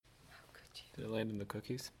Did it land in the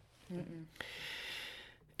cookies?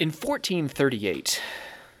 In 1438,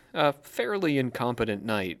 a fairly incompetent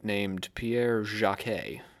knight named Pierre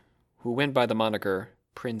Jacquet, who went by the moniker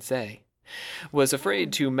Prince A, was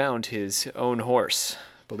afraid to mount his own horse,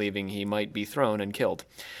 believing he might be thrown and killed.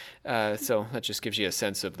 So that just gives you a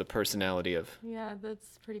sense of the personality of Yeah,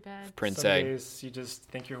 that's pretty bad. Prince Some A. days you just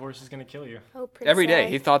think your horse is going to kill you. Oh, Prince Every day. A.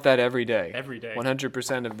 He thought that every day. Every day.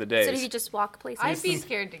 100% of the So days. did he just walk places? I'd be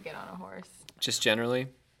scared to get on a horse. Just generally.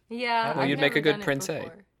 Yeah. Well, I've you'd make never a good done it Prince A.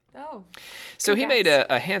 before. Oh. So he made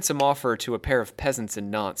Congrats. a handsome offer to a pair of peasants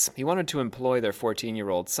in Nantes. He wanted to employ their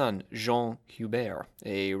 14-year-old son, Jean Hubert,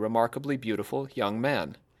 a remarkably beautiful young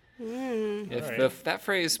man. If Alright. that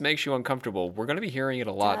phrase makes you uncomfortable, we're going to be hearing it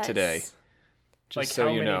a lot today. Does. Just Like so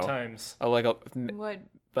how you many know. times? What?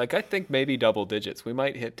 Like I think maybe double digits. We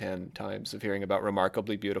might hit 10 times of hearing about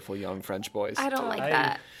remarkably beautiful young French boys. I don't like I-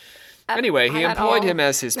 that. Anyway, he at employed all. him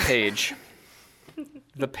as his page.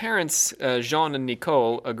 The parents, Jean and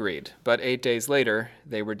Nicole, agreed, but 8 days later,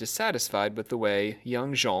 they were dissatisfied with the way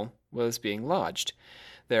young Jean was being lodged,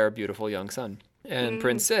 their beautiful young son. And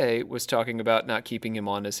Prince A was talking about not keeping him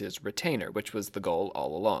on as his retainer, which was the goal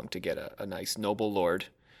all along, to get a nice noble lord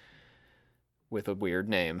with a weird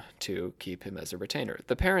name to keep him as a retainer.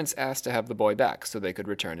 The parents asked to have the boy back so they could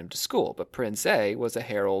return him to school, but Prince A was a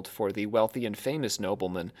herald for the wealthy and famous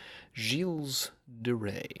nobleman Gilles de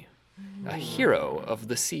Rais, a hero of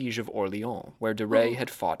the siege of Orleans, where de Rais had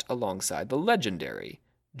fought alongside the legendary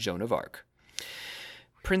Joan of Arc.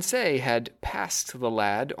 Prince A had passed the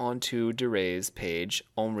lad on to de Rais' page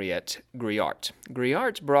Henriette Griart.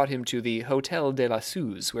 Griart brought him to the Hôtel de la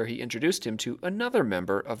Suze, where he introduced him to another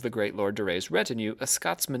member of the great Lord de Rais' retinue, a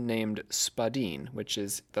Scotsman named Spadine, which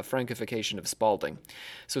is the Frankification of Spalding.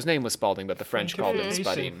 So his name was Spalding, but the French called him Frankification.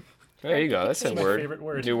 Spadine. There you go. That's a That's my word. favorite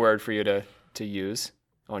word. New word for you to use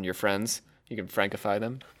on your friends. You can Frankify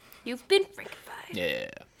them. You've been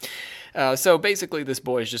Frankified. Yeah. So basically, this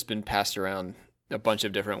boy's just been passed around a bunch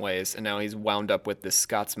of different ways, and now he's wound up with this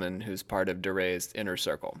Scotsman who's part of de Rais' inner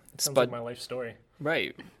circle. Sounds like my life story.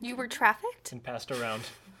 Right. You were trafficked? And passed around.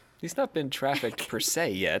 He's not been trafficked per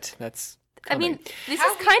se yet. That's I mean, coming. this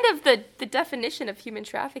is kind of the definition of human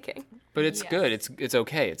trafficking. But it's Yes. good. It's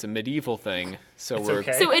okay. It's a medieval thing. So It's we're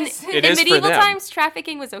okay. So in It is for medieval them. times,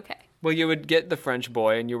 trafficking was okay. well, you would get the French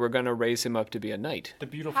boy, and you were gonna raise him up to be a knight. The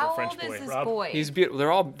beautiful How French old boy. is this Rob? boy? He's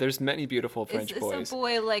beautiful. There's many beautiful French is this boys. a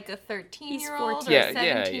boy like a 13-year-old or yeah, a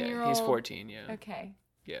yeah, 17-year-old? yeah. He's 14. Yeah, Okay.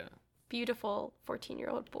 yeah. Beautiful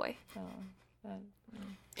 14-year-old boy. Oh, that-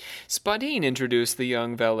 Spadine introduced the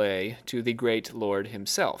young valet to the great lord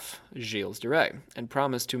himself, Gilles de Rais, and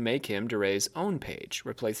promised to make him de Rais' own page,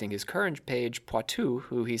 replacing his current page, Poitou,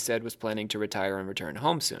 who he said was planning to retire and return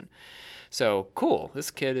home soon. So, cool. This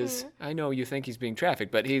kid is, I know you think he's being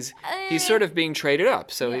trafficked, but he's sort of being traded up.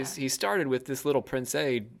 So Yeah. he started with this little Prince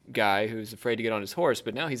A guy who's afraid to get on his horse,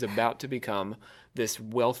 but now he's about to become this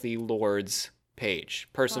wealthy lord's page,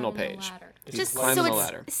 personal Climb the page. ladder. He's Just climbing so the it's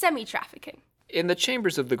ladder. semi-trafficking. In the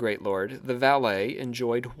chambers of the great lord, the valet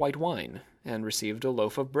enjoyed white wine and received a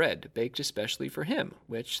loaf of bread baked especially for him,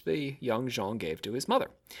 which the young Jean gave to his mother.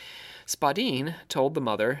 Spadine told the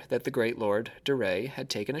mother that the great lord de Rais had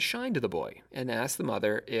taken a shine to the boy and asked the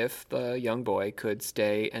mother if the young boy could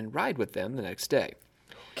stay and ride with them the next day.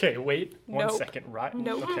 Okay, wait one Nope. second. Right?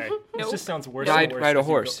 Nope. Okay. This Nope. just sounds worse Ride, and worse. ride a as you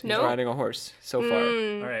go- horse. He's Nope. riding a horse so far.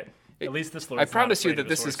 All right. At least this Lord's I promise not you afraid that of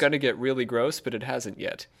this his is horse. going to get really gross, but it hasn't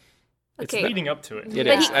yet. Okay. Leading up to it. It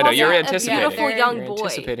But is. he I know calls you're out a anticipating. beautiful young You're boy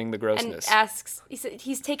anticipating the and grossness. asks,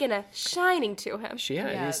 he's taken a shining to him.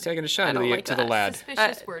 Yeah. He's taking a shine I to don't the, like to the that. lad.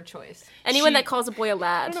 Suspicious word choice. Anyone She- that calls a boy a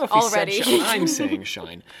lad I don't know if he already. said shine. I'm saying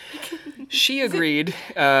shine. She agreed,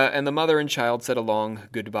 and the mother and child said a long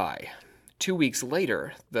goodbye. 2 weeks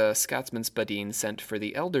later, the Scotsman Spadine sent for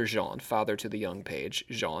the elder Jean, father to the young page,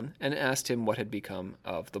 Jean, and asked him what had become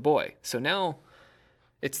of the boy. So now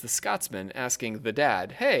it's the Scotsman asking the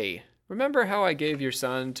dad, hey, remember how I gave your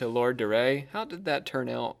son to Lord de Rais? How did that turn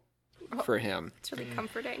out for him? It's really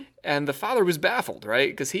comforting. And the father was baffled, right?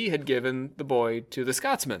 Because he had given the boy to the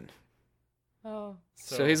Scotsman. Oh.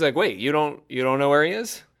 So he's like, wait, you don't know where he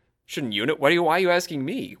is? Shouldn't you know? Why are you asking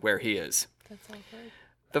me where he is? That's awkward.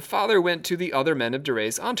 The father went to the other men of de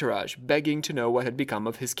Rais' entourage, begging to know what had become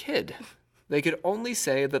of his kid. They could only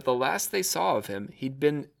say that the last they saw of him, he'd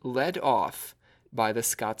been led off by the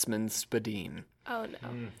Scotsman Spadine. Oh no.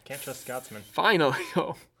 Can't trust Scotsmen. Finally,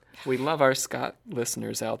 oh, we love our Scot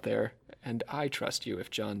listeners out there, and I trust you if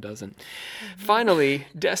John doesn't. Finally,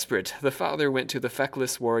 desperate, the father went to the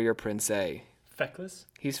feckless warrior Prince A. Feckless?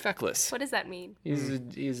 He's feckless. What does that mean? He's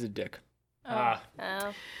a dick. Ah.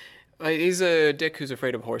 Oh. He's a dick who's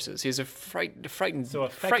afraid of horses. He's a frightened So a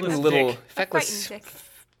frightened feckless little dick. feckless frightened dick.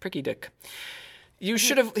 pricky dick. You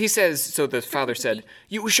should have, he says, so the father said,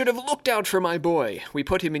 you should have looked out for my boy. We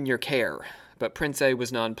put him in your care. But Prince A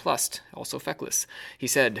was nonplussed, also feckless. He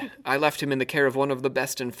said, I left him in the care of one of the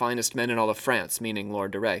best and finest men in all of France, meaning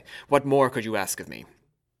Lord de Rey. What more could you ask of me?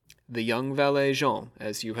 The young valet Jean,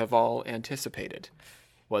 as you have all anticipated,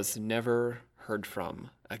 was never heard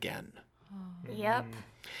from again. Yep.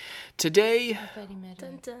 Today, Betty Midway.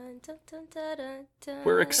 Dun, dun, dun, dun, dun, dun, dun.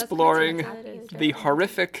 we're exploring happy the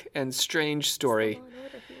horrific and strange story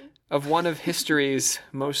of one of history's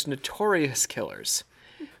most notorious killers,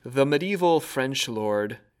 the medieval French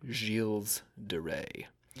lord Gilles de Rey.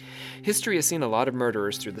 History has seen a lot of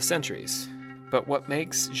murderers through the centuries, but what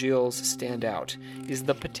makes Gilles stand out is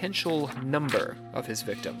the potential number of his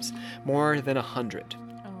victims, more than 100.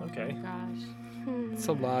 Oh Okay. my gosh. It's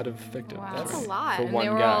a lot of victims. Wow. That's That's a lot. For And one they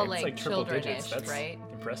were guy. all It's like like triple digits. children-ish, That's right?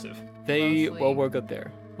 impressive. They, mostly- well, we'll get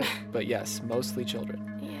there. But yes, mostly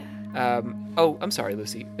children. Yeah. Oh, I'm sorry,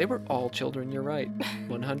 Lucy. They were all children, you're right.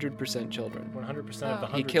 100% children. 100% of the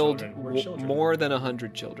 100 He killed children were children. more than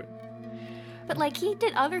 100 children. But like he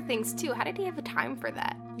did other things too. How did he have the time for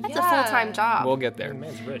that? That's a Yeah. full-time job. We'll get The there.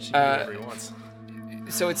 man's rich. He can do whatever he wants.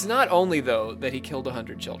 So it's not only, though, that he killed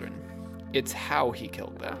 100 children. It's how he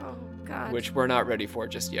killed them, Oh God. which we're not ready for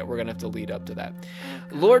just yet. We're going to have to lead up to that.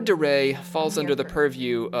 Lord de Rey falls under the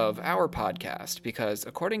purview of our podcast because,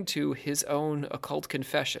 according to his own occult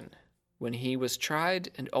confession, when he was tried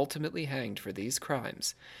and ultimately hanged for these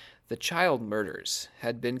crimes, the child murders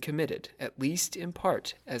had been committed, at least in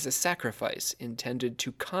part, as a sacrifice intended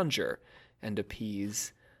to conjure and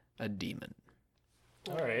appease a demon.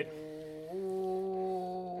 All right.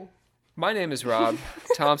 My name is Rob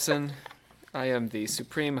Thompson. I am the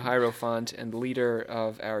Supreme Hierophant and leader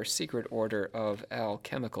of our secret order of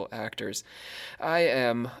alchemical actors. I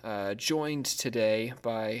am joined today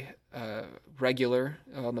by a regular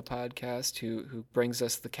on the podcast who brings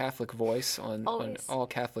us the Catholic voice on Always. all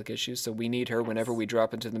Catholic issues, so we need her whenever we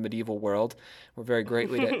drop into the medieval world. We're very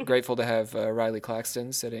grateful to have Riley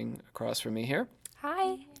Claxton sitting across from me here.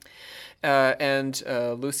 Hi. And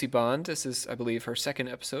Lucy Bond, this is, I believe, her second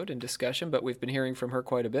episode in discussion, but we've been hearing from her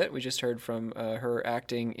quite a bit. We just heard from her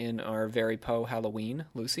acting in our very Poe Halloween.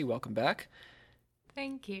 Lucy, welcome back.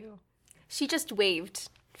 Thank you. She just waved,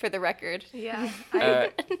 for the record. Yeah.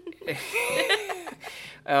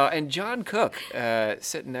 And John Cook,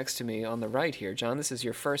 sitting next to me on the right here. John, this is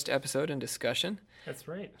your first episode in discussion. That's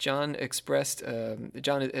right. John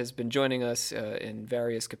John has been joining us in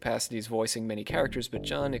various capacities, voicing many characters, but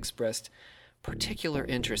John expressed particular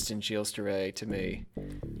interest in Gilles de Rey to me.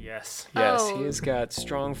 Yes. Yes, Oh. he has got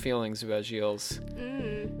strong feelings about Gilles.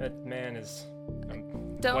 That man is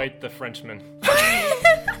Don't- quite the Frenchman.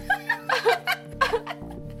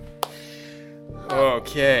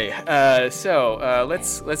 Okay, so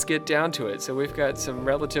let's get down to it. So we've got some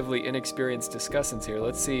relatively inexperienced discussants here.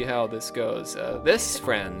 Let's see how this goes. This,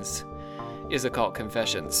 friends, is Occult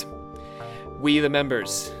Confessions. We, the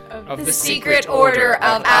members of The secret order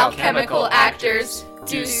of alchemical actors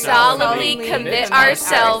do solemnly commit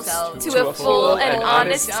ourselves to a full and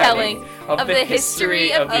honest telling of the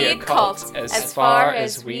history of the occult as far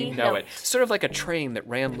as we know it. Sort of like a train that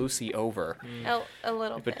ran Lucy over, A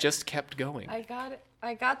little but bit. just kept going. I got it.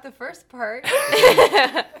 I got the first part. Is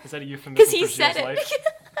that a euphemism Because he for said Gilles' it. life?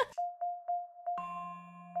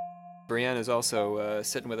 Brienne is also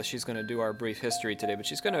sitting with us. She's going to do our brief history today, but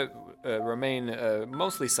she's going to remain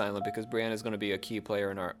mostly silent because Brienne is going to be a key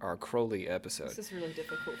player in our Crowley episode. This is really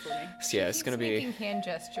difficult for me. Yeah, it's going to be making hand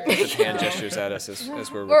gestures. with hand gestures at us as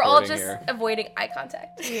we're We're all recording just here. avoiding eye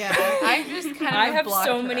contact. Yeah. I'm just kind of. I have blocked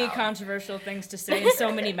so her many out. controversial things to say and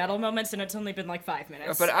so many metal moments, and it's only been like 5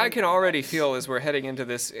 minutes. But I can already feel as we're heading into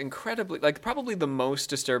this incredibly, like probably the most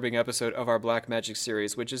disturbing episode of our Black Magic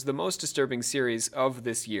series, which is the most disturbing series of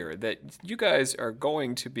this year, that you guys are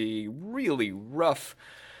going to be really rough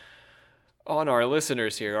on our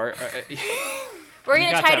listeners here. We're going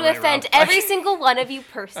to got try that to right, offend Rob. every single one of you I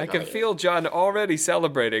personally. can feel John already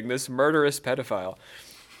celebrating this murderous pedophile.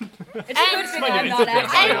 it's a good thing I'm not Yeah.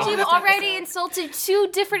 actually And on you've this already insulted 2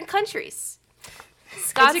 different countries. It's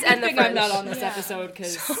Scots a good and the thing I'm French. not on this episode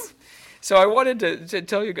because So I wanted to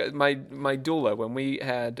tell you guys, my doula, when we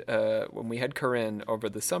had Corinne over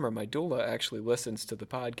the summer, my doula actually listens to the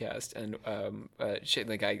podcast, and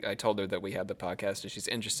I told her that we had the podcast, and she's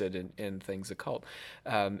interested in things occult.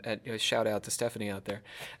 And shout out to Stephanie out there,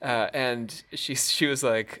 and she was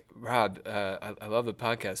like, Rob, I love the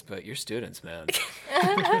podcast, but your students, man,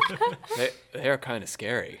 they're kind of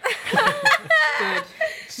scary.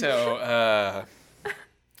 So.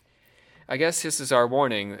 I guess this is our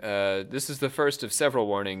warning. This is the first of several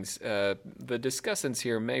warnings. The discussants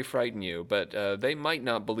here may frighten you, but they might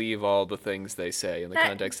not believe all the things they say in the That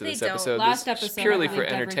context of they this don't. episode. Last This is episode, purely I for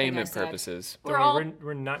believed everything I entertainment said. purposes. We're all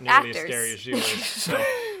We're not nearly as actors. scary as you are. So.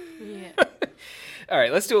 Yeah. All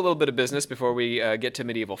right, let's do a little bit of business before we get to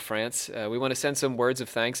medieval France. We want to send some words of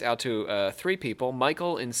thanks out to 3 people.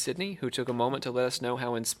 Michael in Sydney, who took a moment to let us know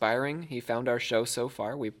how inspiring he found our show so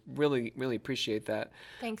far. We really, really appreciate that.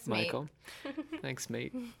 Thanks, mate. Michael. Thanks,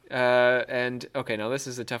 mate. And, okay, now this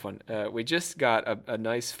is a tough one. We just got a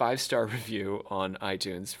nice 5-star review on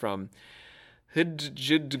iTunes from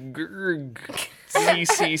Hidjidgurg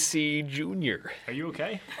CCC Jr. Are you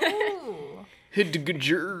okay? Ooh.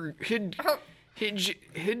 Hidjidgurg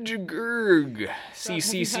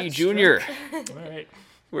CCC Jr. All right.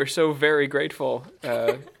 We're so very grateful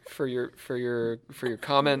for your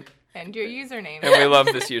comment. And your username. And we love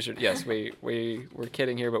this user. Yes, we're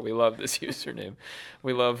kidding here, but we love this username.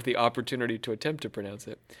 We love the opportunity to attempt to pronounce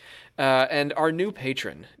it. And our new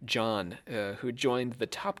patron, John, who joined the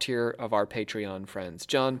top tier of our Patreon friends.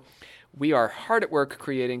 John, we are hard at work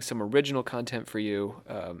creating some original content for you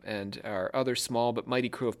and our other small but mighty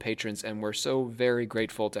crew of patrons, and we're so very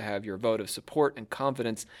grateful to have your vote of support and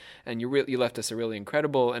confidence. And you left us a really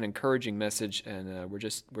incredible and encouraging message, and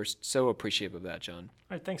we're so appreciative of that, John.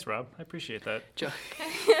 All right, thanks, Rob. I appreciate that. John.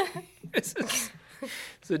 It's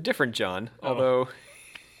a different John, although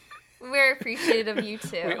We're appreciative of you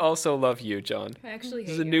too. we also love you, John. I actually This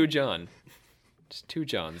hate is a you. new John. Just 2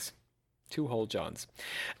 Johns. 2 whole Johns.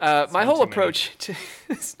 My whole too many. approach to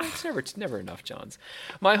it's never enough Johns.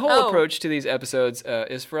 My whole approach to these episodes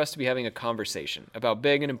is for us to be having a conversation about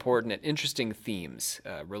big and important and interesting themes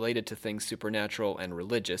related to things supernatural and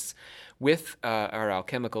religious with our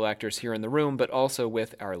alchemical actors here in the room, but also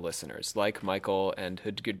with our listeners, like Michael and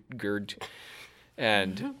Hudgerd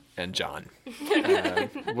and John.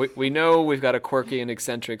 We know we've got a quirky and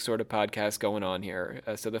eccentric sort of podcast going on here.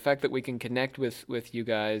 So the fact that we can connect with you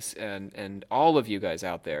guys and all of you guys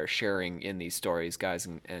out there sharing in these stories, guys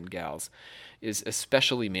and gals, is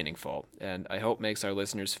especially meaningful. And I hope makes our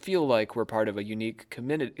listeners feel like we're part of a unique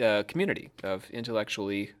community of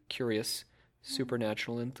intellectually curious,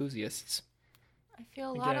 supernatural enthusiasts. I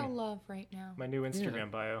feel a lot of Again. love right now. My new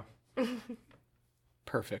Instagram bio.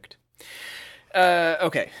 Perfect.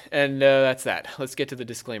 Okay, and that's that. Let's get to the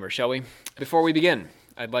disclaimer, shall we? Before we begin,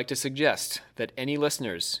 I'd like to suggest that any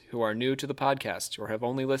listeners who are new to the podcast or have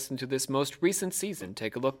only listened to this most recent season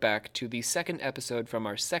take a look back to the second episode from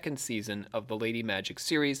our second season of the Lady Magic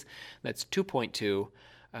series. That's 2.2,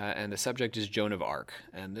 and the subject is Joan of Arc.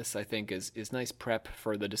 And this, I think, is nice prep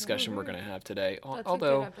for the discussion we're going to have today. That's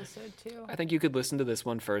Although, a good episode, too. I think you could listen to this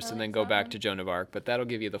one first and then go back to Joan of Arc, but that'll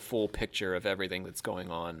give you the full picture of everything that's going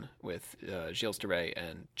on with Gilles de Rais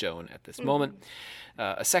and Joan at this moment.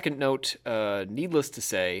 A second note, needless to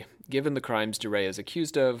say, given the crimes de Rais is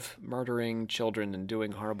accused of, murdering children and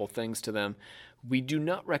doing horrible things to them, we do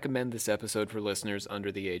not recommend this episode for listeners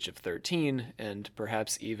under the age of 13 and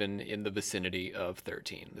perhaps even in the vicinity of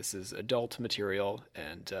 13. This is adult material,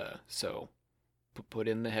 and so put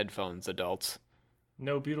in the headphones, adults.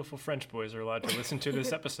 No beautiful French boys are allowed to listen to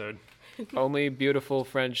this episode. Only beautiful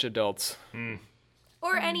French adults.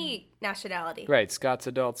 Or any nationality. Right, Scots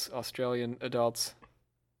adults, Australian adults,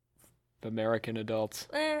 American adults,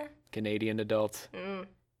 Canadian adults.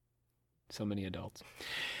 So many adults.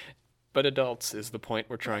 But adults is the point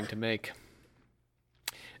we're trying to make.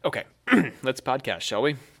 Okay, let's podcast, shall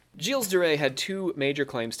we? Gilles de Rais had 2 major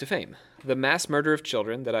claims to fame: the mass murder of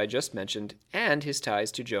children that I just mentioned, and his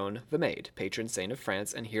ties to Joan the Maid, patron saint of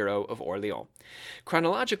France and hero of Orleans.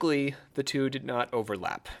 Chronologically, the 2 did not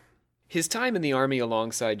overlap. His time in the army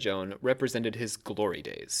alongside Joan represented his glory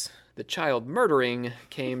days. The child murdering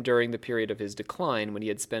came during the period of his decline, when he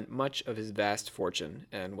had spent much of his vast fortune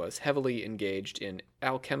and was heavily engaged in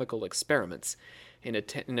alchemical experiments in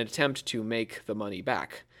an attempt to make the money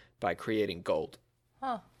back by creating gold.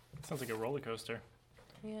 Huh. Sounds like a roller coaster.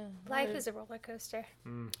 Yeah. Life is a roller coaster,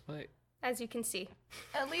 Right. as you can see.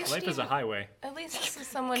 At least Life is a highway. At least this is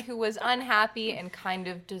someone who was unhappy and kind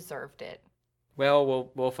of deserved it. Well,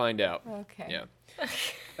 we'll find out. Okay. Yeah.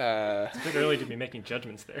 It's a bit early to be making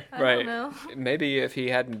judgments there. Right. know. Maybe if he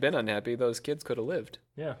hadn't been unhappy, those kids could have lived.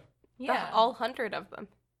 Yeah. Yeah. All 100 of them.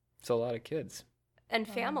 It's a lot of kids. And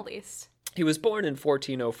families. He was born in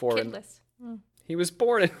 1404. Kidless. He was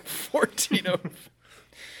born in 1404.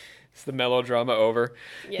 Is the melodrama over?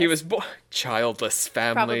 He Yes. was born childless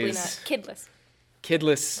Probably families, not. Kidless.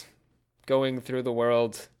 kidless, going through the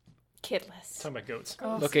world Kidless. Talking about goats.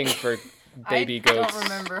 looking for baby goats. I don't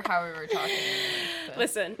remember how we were talking.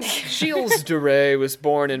 Listen. Gilles de Rais was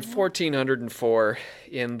born in 1404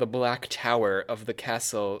 in the Black Tower of the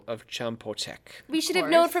castle of Champotec. We should have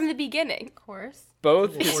known from the beginning. Of course.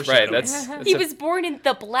 Both right. That's He was born in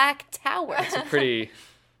the Black Tower. a pretty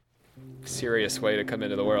serious way to come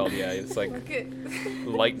into the world. Yeah, it's like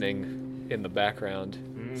lightning in the background,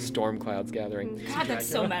 storm clouds gathering. God, that's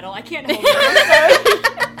so metal. I can't hold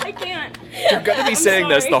it. I can't. You're gonna be saying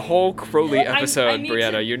this sorry. the whole Crowley I episode, need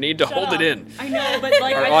Brianna. to You need to shut hold up. it in. I know, but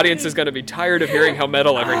like Our I audience couldn't- is gonna be tired of hearing how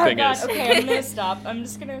metal everything God, is. okay, I'm gonna stop. I'm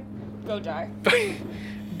just gonna go die.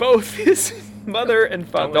 Both his mother and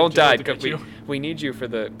father Don't let don't die. Jill get you. We need you for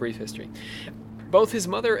the brief history. Both his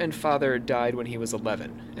mother and father died when he was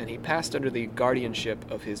 11, and he passed under the guardianship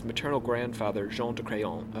of his maternal grandfather, Jean de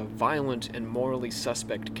Craon, a violent and morally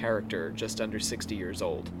suspect character just under 60 years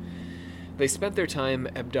old. They spent their time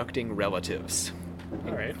abducting relatives.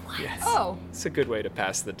 All right. Yes. Oh, It's a good way to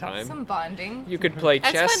pass the time. some bonding. You could play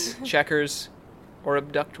That's chess, fun. checkers, or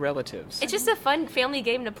abduct relatives. It's just a fun family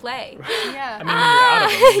game to play. Yeah. I mean, when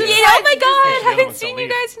you're out of them, Yeah, oh my god, I other haven't ones seen don't you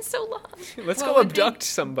leave. guys in so long. Let's What go would they- abduct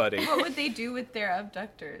somebody. What would they do with their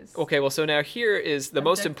abductors? Okay, well, so now here is the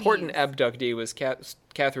most important Abductees. abductee was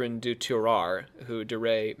Catherine du Tuileries, who de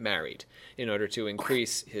Rais married in order to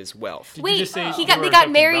increase his wealth. you Wait, just say he you got were they got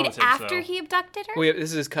abducting married relatives, after though? he abducted her? Well, this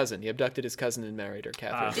is his cousin. He abducted his cousin and married her,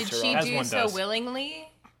 Catherine du Did Tuileries. she As do one so does. willingly?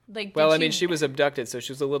 Like, Well, did I mean, she was abducted, so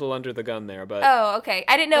she was a little under the gun there, but Oh, okay.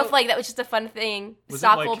 I didn't know if like that was just a fun thing. Was it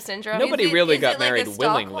Stockholm like- syndrome. nobody Is it- really is got it like a married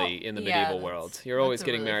Stockholm- willingly in the Yeah, medieval that's- world. You're always that's a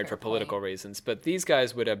getting really married for fair political point. reasons, but these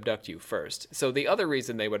guys would abduct you first. So the other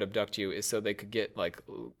reason they would abduct you is so they could get like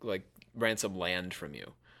ransom land from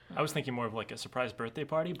you. I was thinking more of like a surprise birthday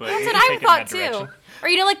party, but That's we what can I take it in thought that too. direction. Or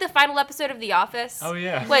you know, like the final episode of The Office. Oh,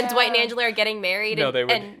 yeah. When Dwight and Angela are getting married, No, and, they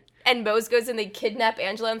would- and Mose goes and they kidnap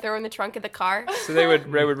Angela and throw her in the trunk of the car. So they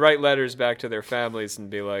would write letters back to their families and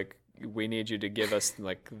be like, "We need you to give us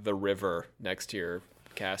like the river next to your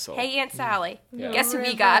castle." Hey, Aunt Sally. Yeah. Guess who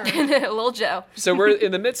we got? Little Joe. So we're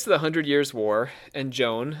in the midst of the 100 Years' War, and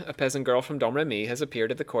Joan, a peasant girl from Domremy, has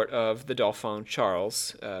appeared at the court of the Dauphin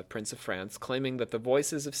Charles, Prince of France, claiming that the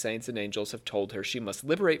voices of saints and angels have told her she must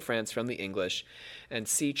liberate France from the English and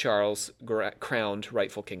see Charles crowned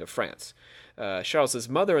rightful king of France. Charles's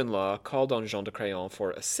mother-in-law called on Jean de Craon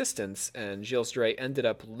for assistance, and Gilles de Rais ended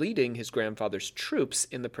up leading his grandfather's troops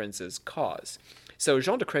in the prince's cause. So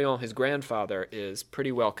Jean de Craon, his grandfather, is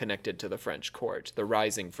pretty well connected to the French court, the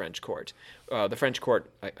rising French court. The French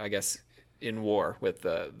court, I guess, in war with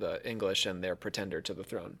the English and their pretender to the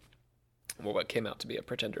throne. Well, what came out to be a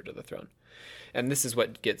pretender to the throne. And this is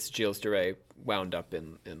what gets Gilles de Rais wound up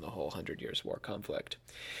in the whole 100 Years' War conflict.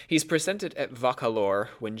 He's presented at Vaucouleurs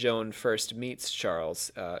when Joan first meets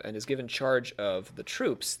Charles and is given charge of the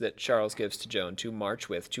troops that Charles gives to Joan to march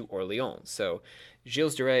with to Orleans. So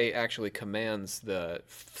Gilles de Rais actually commands the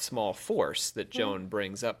small force that Joan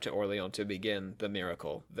brings up to Orleans to begin the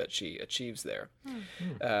miracle that she achieves there,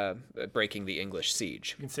 breaking the English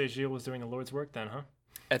siege. You can say Gilles was doing the Lord's work then, huh?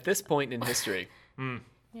 At this point in history,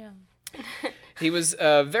 Yeah. he was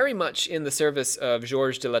very much in the service of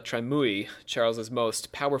Georges de la Trémouille, Charles's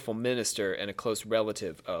most powerful minister and a close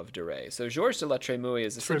relative of de Rais. So Georges de la Trémouille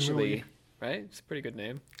is essentially, right? It's a pretty good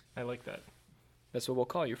name. I like that. That's what we'll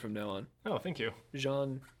call you from now on. Oh, thank you.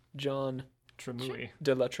 John Tremouille.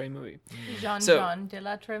 de la Trémouille. Jean de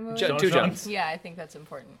la Trémouille. Two Jean. Johns. Yeah, I think that's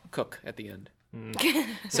important. Cook at the end. Like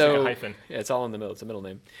So a hyphen. yeah, it's all in the middle. It's a middle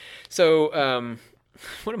name. So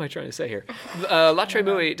what am I trying to say here? La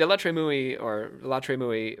Trémouille, de la Trémouille, or La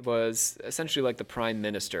Trémouille, was essentially like the prime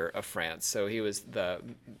minister of France. So he was the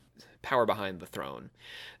power behind the throne.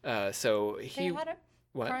 So They he had a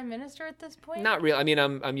what? prime minister at this point? Not real. I mean,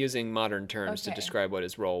 I'm using modern terms to Okay. describe what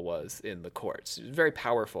his role was in the courts. He was a very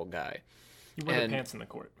powerful guy. You wear the and- pants in the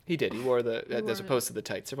court. He did. He wore the wore as the- opposed to the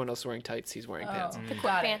tights. Everyone else is wearing tights. He's wearing pants. The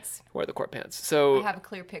Pants. Wore the court pants. So I have a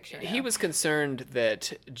clear picture now. he was concerned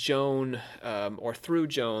that Joan, or through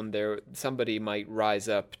Joan, somebody might rise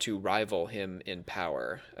up to rival him in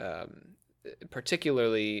power,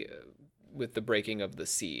 particularly with the breaking of the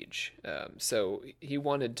siege. So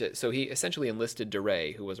he essentially enlisted de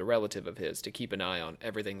Rais, who was a relative of his, to keep an eye on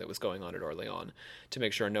everything that was going on at Orleans, to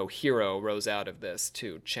make sure no hero rose out of this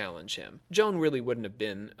to challenge him. Joan really wouldn't have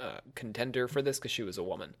been a contender for this because she was a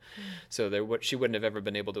woman. So she wouldn't have ever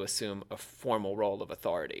been able to assume a formal role of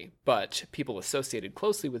authority. But people associated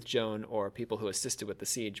closely with Joan or people who assisted with the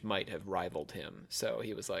siege might have rivaled him. So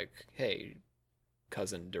he was like, hey,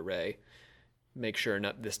 cousin de Rais, make sure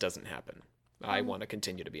this doesn't happen. I want to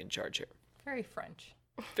continue to be in charge here. Very French.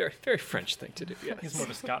 Very, very French thing to do, It's yes. more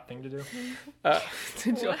of a Scott thing to do.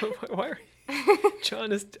 Why are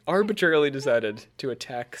John has arbitrarily decided to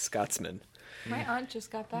attack Scotsmen. My aunt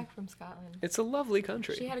just got back from Scotland. It's a lovely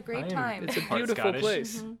country. She had a great I am- time. It's a Part beautiful Scottish.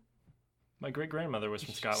 place. My great-grandmother was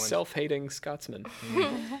from Scotland. Self-hating Scotsman.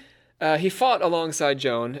 He fought alongside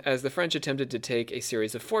Joan as the French attempted to take a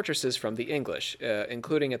series of fortresses from the English,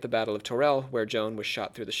 including at the Battle of Tourelle, where Joan was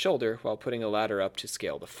shot through the shoulder while putting a ladder up to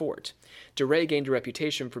scale the fort. De Rey gained a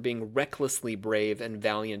reputation for being recklessly brave and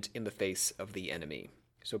valiant in the face of the enemy.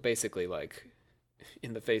 So basically, like,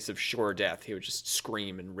 in the face of sure death, he would just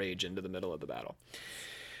scream and rage into the middle of the battle.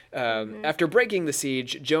 After breaking the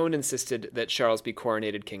siege, Joan insisted that Charles be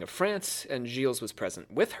coronated King of France, and Gilles was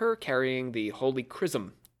present with her, carrying the Holy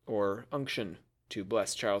Chrism, or unction, to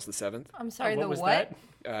bless Charles VII. I'm sorry, what the was what?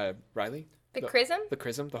 that? Riley? The chrism? The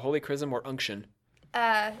chrism, the Holy Chrism, or unction.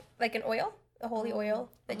 Like an oil, a holy oil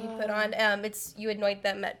that you put on. You anoint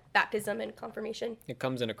them at baptism and confirmation. It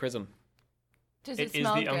comes in a chrism. Does It it is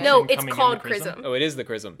smell the good? unction. No, it's coming in called the chrism? chrism. Oh, it is the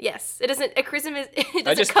chrism. Yes, it doesn't. A chrism is. It I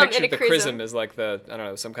doesn't just come in pictured a the chrism. chrism as like the, I don't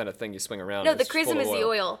know, some kind of thing you swing around. No, and the it's full chrism of is the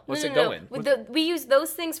oil. What's no, it no, go in? We use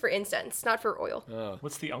those things for incense, not for oil. Oh,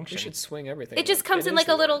 What's the we unction? should swing everything. It just comes It in is like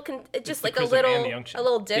the a oil. little, just the like a chrism and little, the unction. a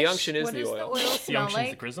little dish. The unction is What the does oil. the oil The smell unction's like?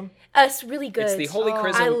 the chrism? It's really good. It's the Holy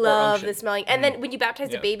Chrism I or love unction. the smelling. And then when you baptize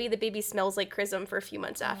Yeah. the baby smells like chrism for a few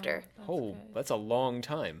months after. Oh, that's a long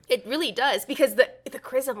time. It really does because the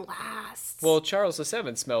chrism lasts. Well, Charles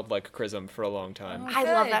VII smelled like chrism for a long time. I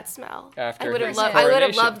love Good. that smell. After I would have his loved. I would have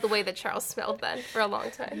coronation. loved the way that Charles smelled then for a long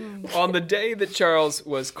time. On the day that Charles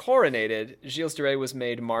was coronated, Gilles de Rey was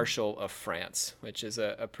made Marshal of France, which is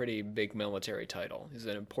a pretty big military title. He's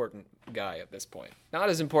an important guy at this point. Not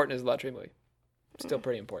as important as La Trémoille. Still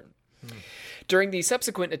pretty important. During the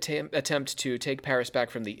subsequent attempt to take Paris back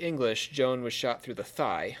from the English, Joan was shot through the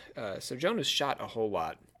thigh. So Joan was shot a whole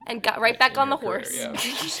lot. And got right back in on the her career, horse. Yeah,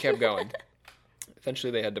 she just kept going.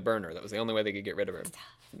 Eventually, they had to burn her. That was the only way they could get rid of her,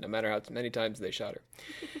 no matter how many times they shot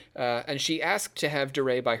her. And she asked to have De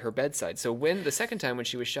Rey by her bedside. So the second time when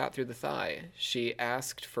she was shot through the thigh, she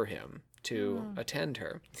asked for him to attend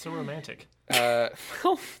her. So romantic.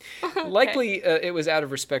 Well, likely it was out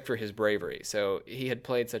of respect for his bravery. So he had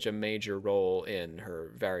played such a major role in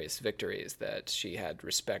her various victories that she had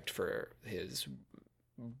respect for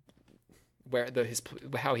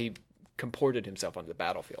how he comported himself on the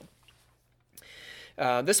battlefield.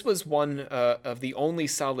 This was one of the only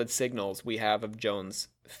solid signals we have of Joan's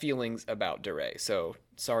feelings about De Rey. So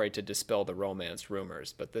sorry to dispel the romance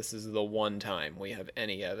rumors, but this is the one time we have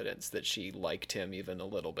any evidence that she liked him even a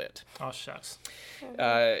little bit. Oh, shucks. He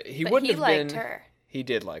But wouldn't he have liked been. her. He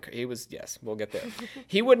did like her. He was, yes, we'll get there.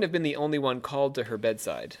 He wouldn't have been the only one called to her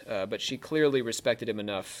bedside, but she clearly respected him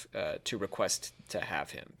enough to request to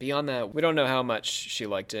have him. Beyond that, we don't know how much she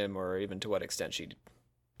liked him or even to what extent she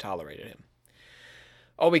tolerated him.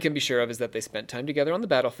 All we can be sure of is that they spent time together on the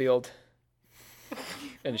battlefield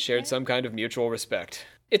and shared some kind of mutual respect.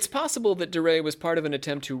 It's possible that De Rey was part of an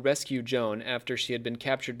attempt to rescue Joan after she had been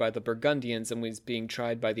captured by the Burgundians and was being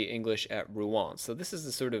tried by the English at Rouen. So this is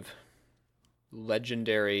a sort of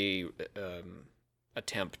legendary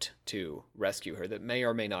attempt to rescue her that may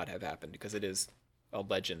or may not have happened because it is a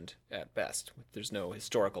legend at best. There's no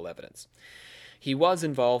historical evidence. He was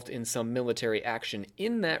involved in some military action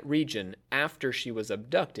in that region after she was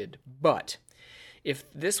abducted, but if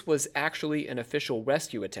this was actually an official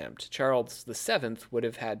rescue attempt, Charles VII would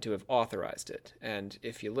have had to have authorized it. And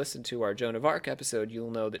if you listen to our Joan of Arc episode, you'll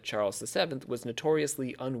know that Charles VII was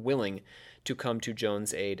notoriously unwilling to come to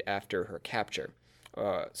Joan's aid after her capture.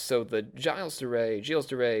 So the Gilles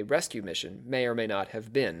de Rey rescue mission may or may not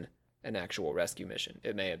have been an actual rescue mission.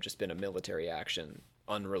 It may have just been a military action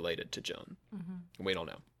unrelated to Joan. We don't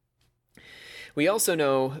know. We also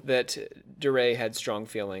know that De Rey had strong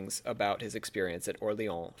feelings about his experience at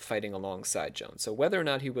Orléans fighting alongside Joan. So whether or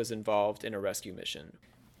not he was involved in a rescue mission,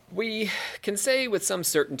 we can say with some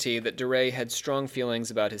certainty that De Rey had strong feelings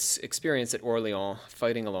about his experience at Orléans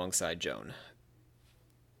fighting alongside Joan.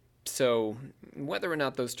 So whether or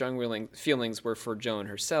not those strong feelings were for Joan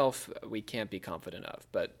herself, we can't be confident of.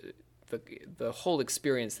 But the whole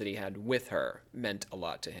experience that he had with her meant a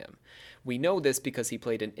lot to him. We know this because he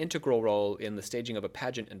played an integral role in the staging of a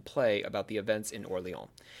pageant and play about the events in Orléans.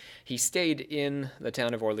 He stayed in the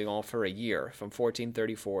town of Orléans for a year, from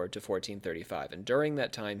 1434 to 1435, and during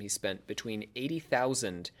that time he spent between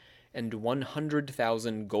 80,000 and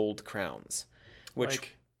 100,000 gold crowns. Which,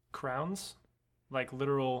 Like crowns? Like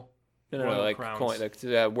literal no, royal like crowns. coin, like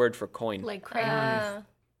the word for coin. Like crayons.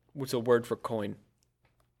 What's a word for coin?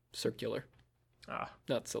 Circular, Ah,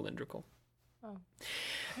 not cylindrical. Oh.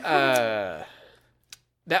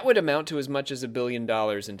 That would amount to as much as $1 billion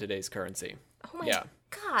in today's currency. Oh my Yeah.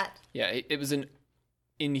 God. Yeah, it was an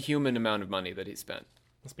inhuman amount of money that he spent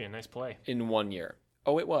Must be a nice play. in 1 year.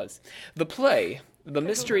 Oh, it was. The play, The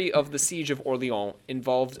Mystery of the Siege of Orleans,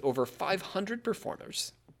 involved over 500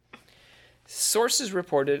 performers. Sources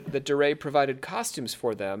reported that Duray provided costumes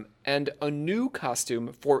for them and a new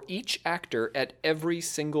costume for each actor at every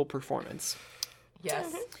single performance.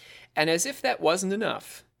 Yes. And as if that wasn't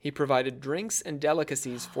enough, he provided drinks and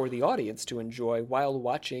delicacies for the audience to enjoy while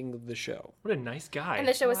watching the show. What a nice guy. And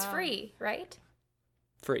the show was free, right?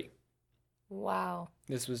 Free. Wow.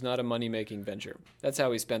 This was not a money-making venture. That's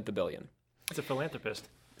how he spent the $1 billion. He's a philanthropist.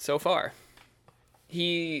 So far.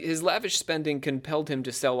 His lavish spending compelled him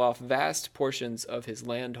to sell off vast portions of his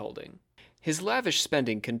landholding. His lavish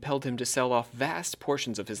spending compelled him to sell off vast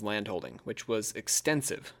portions of his landholding, which was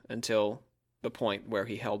extensive until the point where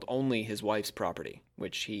he held only his wife's property,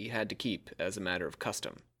 which he had to keep as a matter of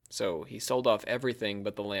custom. So he sold off everything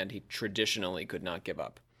but the land he traditionally could not give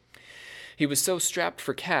up. He was so strapped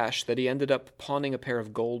for cash that he ended up pawning a pair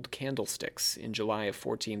of gold candlesticks in July of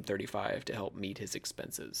 1435 to help meet his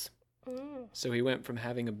expenses. So he went from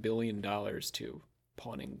having $1 billion to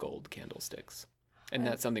pawning gold candlesticks. And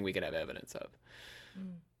that's something we could have evidence of.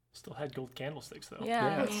 Still had gold candlesticks, though.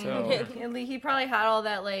 Yeah. He probably had all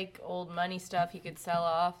that like old money stuff he could sell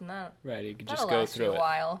off, and that Right, he could that'll just go last you through a it.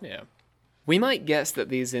 while. Yeah. We might guess that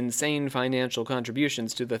these insane financial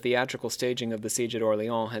contributions to the theatrical staging of the siege at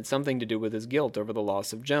Orleans had something to do with his guilt over the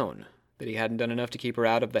loss of Joan, that he hadn't done enough to keep her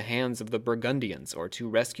out of the hands of the Burgundians or to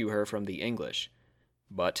rescue her from the English.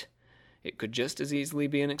 But it could just as easily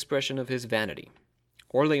be an expression of his vanity.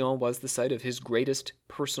 Orleans was the site of his greatest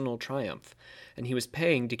personal triumph, and he was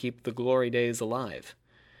paying to keep the glory days alive.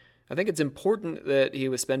 I think it's important that he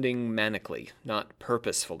was spending manically, not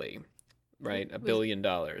purposefully. Right, $1 billion.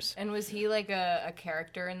 And was he like a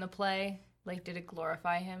character in the play? Like, did it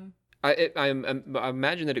glorify him? I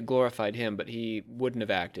imagine that it glorified him, but he wouldn't have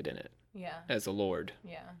acted in it Yeah. as a lord.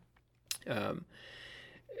 Yeah.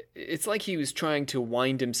 It's like he was trying to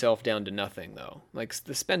wind himself down to nothing, though. Like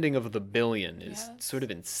the spending of the $1 billion is sort of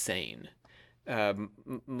insane.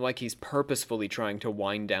 Like he's purposefully trying to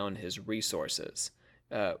wind down his resources.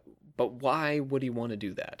 But why would he want to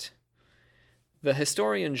do that? The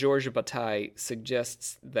historian Georges Bataille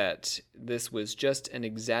suggests that this was just an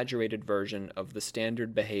exaggerated version of the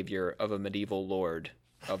standard behavior of a medieval lord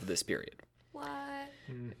of this period. What?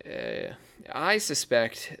 I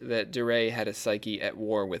suspect that Duray had a psyche at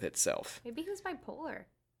war with itself. Maybe he was bipolar.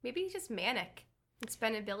 Maybe he's just manic and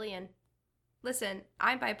spent $1 billion. Listen,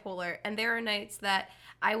 I'm bipolar, and there are nights that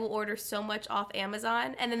I will order so much off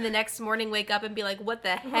Amazon, and then the next morning wake up and be like, what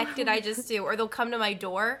the heck did I just do? Or they'll come to my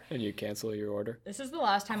door. And you cancel your order? This is the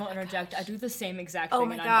last time I'll interject. I do the same exact Oh thing,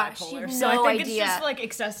 my and gosh, I'm you bipolar. have So I no think idea. it's just like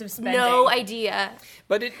excessive spending. No idea.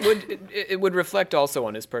 But it would reflect also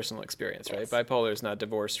on his personal experience, right? Bipolar is not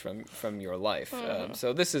divorced from your life.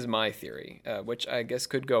 So this is my theory, which I guess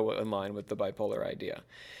could go in line with the bipolar idea.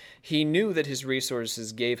 He knew that his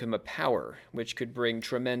resources gave him a power which could bring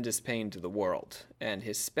tremendous pain to the world, and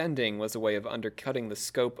his spending was a way of undercutting the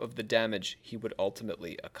scope of the damage he would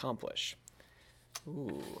ultimately accomplish.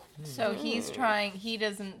 Ooh. So he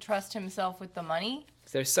doesn't trust himself with the money?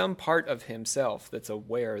 There's some part of himself that's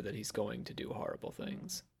aware that he's going to do horrible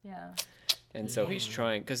things. Yeah. And so he's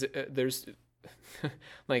trying, because there's,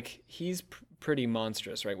 like, he's pretty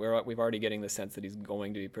monstrous, right? We've already getting the sense that he's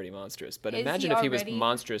going to be pretty monstrous. But Is imagine he if he was already?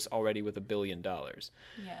 monstrous already with $1 billion.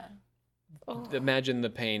 Yeah. Imagine the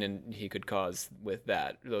pain he could cause with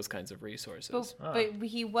those kinds of resources. But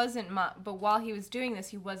he wasn't. But while he was doing this,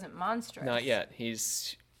 he wasn't monstrous. Not yet.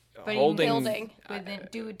 He's But holding. building.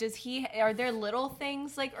 Does he? Are there little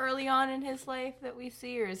things like early on in his life that we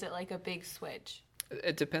see, or is it like a big switch?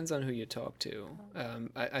 It depends on who you talk to.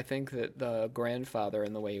 I think that the grandfather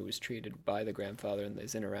and the way he was treated by the grandfather and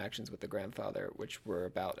his interactions with the grandfather, which were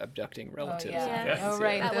about abducting relatives. yeah. Yes. Oh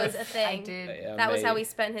right. That was a thing. I did. Yeah, That was how maybe. he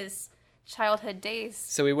spent his childhood days.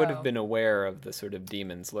 So he would Oh. have been aware of the sort of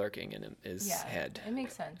demons lurking in his Yeah. head. It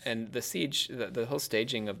makes sense. And the siege, the whole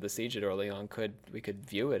staging of the siege at Orleans, we could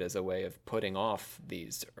view it as a way of putting off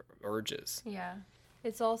these urges. Yeah.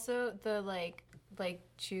 It's also the like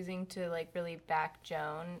choosing to like really back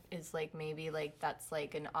Joan is like maybe like that's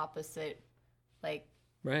like an opposite like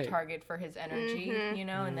Right. target for his energy, you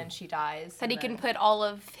know, and then she dies. That he and can then- put all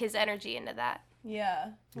of his energy into that.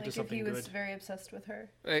 Yeah. Like if something he was good. very obsessed with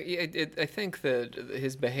her. I think that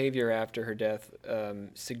his behavior after her death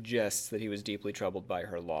suggests that he was deeply troubled by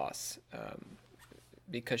her loss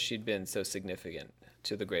because she'd been so significant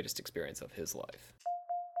to the greatest experience of his life.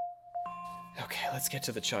 Okay, let's get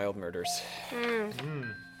to the child murders.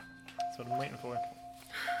 That's what I'm waiting for.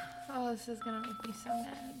 Oh, this is gonna make me so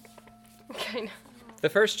mad. Okay. The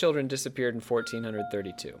first children disappeared in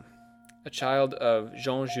 1432. A child of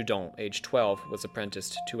Jean Judon, age 12, was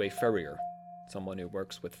apprenticed to a furrier, someone who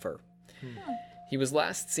works with fur. He was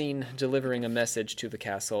last seen delivering a message to the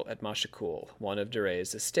castle at Machecoul, one of de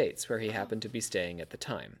Retz' estates, where he happened to be staying at the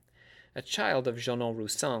time. A child of Jeannon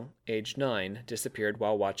Roussin, aged 9, disappeared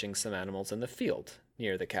while watching some animals in the field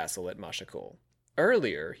near the castle at Machecoul.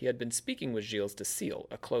 Earlier, he had been speaking with Gilles de Cille,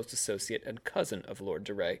 a close associate and cousin of Lord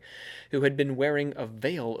de Retz, who had been wearing a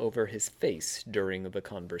veil over his face during the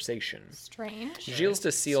conversation. Strange. Gilles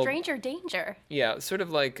de Cille, Stranger danger. yeah, sort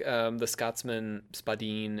of like the Scotsman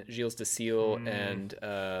Spadine, Gilles de Cille, and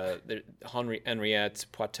Henriette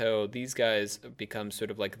Poitou. These guys become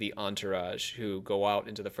sort of like the entourage who go out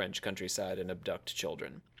into the French countryside and abduct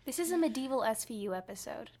children. This is a medieval SVU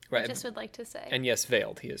episode. Right. I just would like to say. And yes,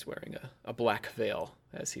 veiled. He is wearing a black veil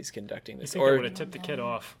as he's conducting I this. think that would have tipped the kid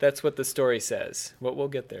off. That's what the story says. Well, we'll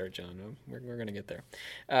get there, John. We're going to get there.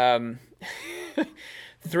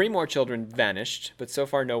 3 more children vanished, but so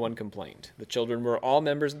far no one complained. The children were all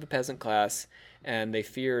members of the peasant class, and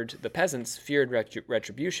the peasants feared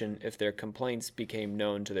retribution if their complaints became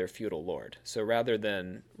known to their feudal lord. So rather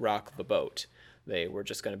than rock the boat, they were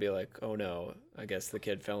just going to be like, oh no, I guess the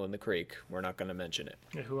kid fell in the creek. We're not going to mention it.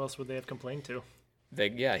 Yeah, who else would they have complained to?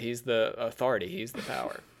 He's the authority. He's the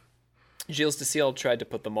power. Gilles de Cille tried to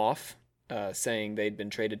put them off, saying they'd been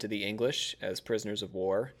traded to the English as prisoners of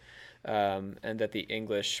war, and that the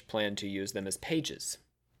English planned to use them as pages.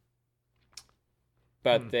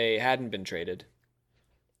 But they hadn't been traded,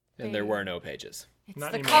 and there were no pages. It's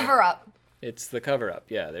Not the anymore. cover-up. It's the cover-up.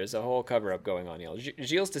 Yeah, there's a whole cover-up going on.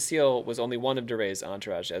 Gilles de Cille was only one of de Retz'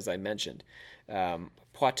 entourage, as I mentioned.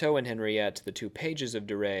 Poitou and Henriette, the 2 pages of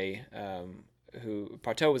de Retz, who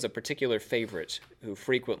Poitou was a particular favorite who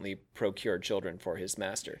frequently procured children for his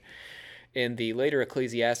master. In the later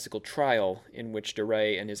ecclesiastical trial in which de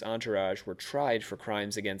Retz and his entourage were tried for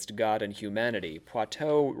crimes against God and humanity,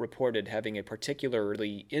 Poitou reported having a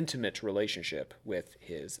particularly intimate relationship with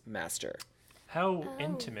his master. How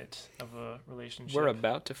intimate of a relationship? We're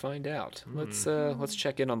about to find out. Let's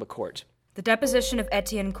check in on the court. The deposition of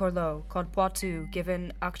Etienne Corlot, called Poitou,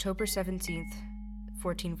 given October 17th,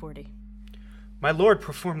 1440. My lord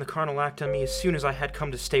performed the carnal act on me as soon as I had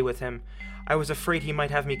come to stay with him. I was afraid he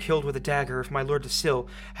might have me killed with a dagger if my lord de Cille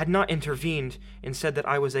had not intervened and said that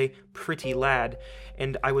I was a pretty lad,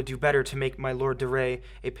 and I would do better to make my lord de Retz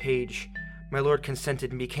a page. My lord consented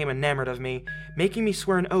and became enamored of me, making me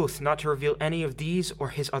swear an oath not to reveal any of these or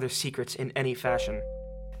his other secrets in any fashion.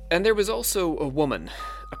 And there was also a woman,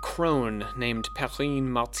 a crone named Perrine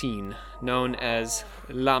Martin, known as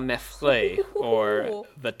La Meffraie, or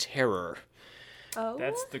the Terror. Oh.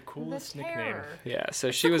 That's the coolest nickname. Yeah,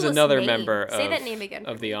 so she the was coolest another name. member Say that name again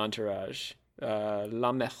of for the entourage.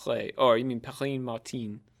 La Meffraie, or you mean Perrine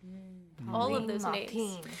Martin. All of those names.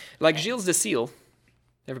 Martine. Like Gilles de Cille,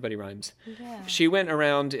 everybody rhymes. Yeah. She went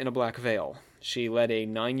around in a black veil. She led a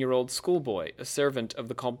 9-year-old schoolboy, a servant of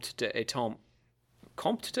the Comte de Étampes.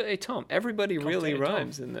 Comte de Étampes. Everybody really d'Étampes.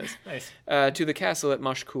 rhymes in this. Nice. To the castle at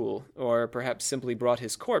Machecoul, or perhaps simply brought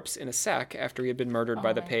his corpse in a sack after he had been murdered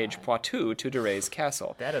by the page Poitou to de Retz'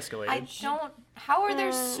 castle. That escalated. I don't. How are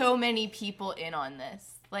there so many people in on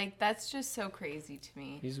this? Like, that's just so crazy to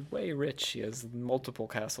me. He's way rich. He has multiple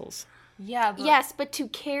castles. Yeah, but Yes, but to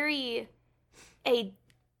carry a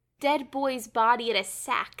dead boy's body in a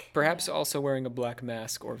sack. Perhaps also wearing a black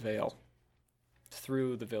mask or veil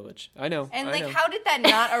through the village. I know. And I like, know. how did that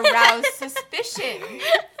not arouse suspicion?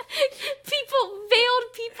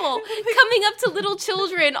 Veiled people coming up to little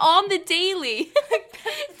children on the daily,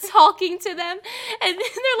 talking to them, and then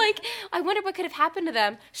they're like, I wonder what could have happened to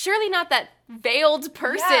them. Surely not that veiled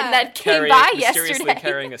person Yeah. that came by mysteriously yesterday.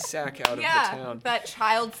 carrying a sack out of the Yeah, town. that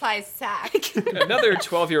child-sized sack. Another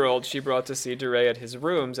 12-year-old she brought to see de Retz at his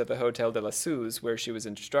rooms at the Hotel de la Suze, where she was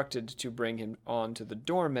instructed to bring him on to the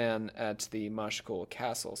doorman at the Machecoul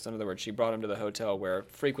castle. So in other words, she brought him to the hotel where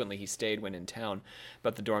frequently he stayed when in town,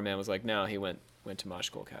 but the doorman was like, no, he went to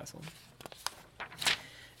Machecoul castle.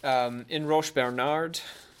 In Roche Bernard,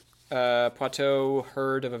 Poitou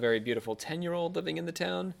heard of a very beautiful 10-year-old living in the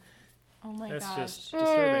town. Oh my That's gosh. just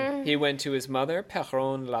disturbing. He went to his mother,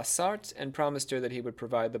 Perron Lassart, and promised her that he would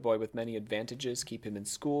provide the boy with many advantages, keep him in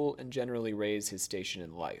school, and generally raise his station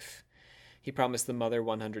in life. He promised the mother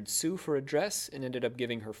 100 sous for a dress and ended up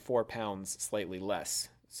giving her 4 pounds, slightly less.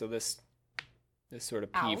 So this sort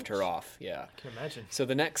of peeved her off. Yeah. Can you imagine? So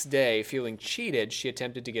the next day, feeling cheated, she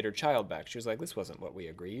attempted to get her child back. She was like, this wasn't what we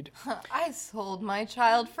agreed. I sold my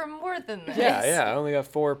child for more than this. Yeah, I only got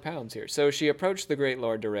 4 pounds here. So she approached the great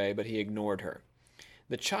Lord de Retz, but he ignored her.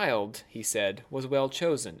 The child, he said, was well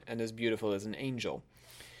chosen and as beautiful as an angel.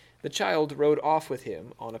 The child rode off with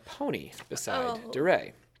him on a pony beside De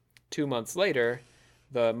Rey. 2 months later,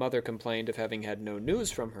 the mother complained of having had no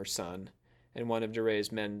news from her son, and one of De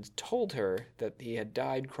Rey's men told her that he had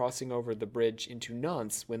died crossing over the bridge into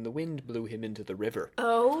Nantes when the wind blew him into the river.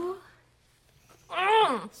 Oh.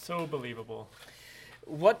 So believable.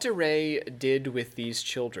 What De Rey did with these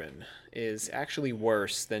children is actually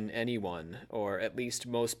worse than anyone, or at least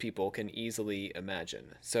most people, can easily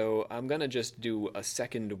imagine. So I'm going to just do a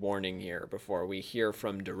second warning here before we hear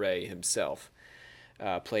from De Rey himself,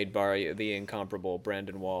 played by the incomparable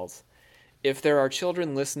Brandon Walls. If there are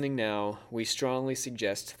children listening now, we strongly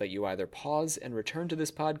suggest that you either pause and return to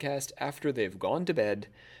this podcast after they've gone to bed,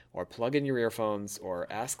 or plug in your earphones,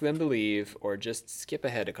 or ask them to leave, or just skip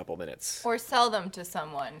ahead a couple minutes. Or sell them to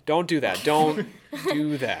someone. Don't do that. Don't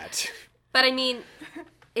do that. But I mean,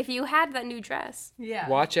 if you had that new dress. Yeah.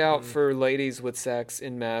 Watch out for ladies with sex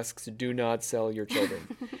in masks. Do not sell your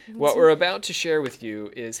children. What we're about to share with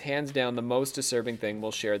you is hands down the most disturbing thing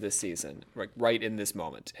we'll share this season, right in this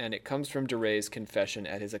moment. And it comes from De Rey's confession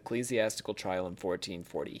at his ecclesiastical trial in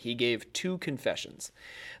 1440. He gave 2 confessions.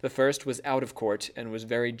 The first was out of court and was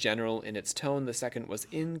very general in its tone. The second was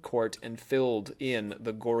in court and filled in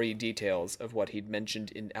the gory details of what he'd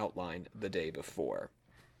mentioned in outline the day before.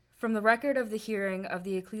 From the record of the hearing of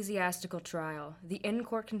the ecclesiastical trial, the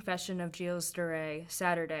in-court confession of Gilles de Rey,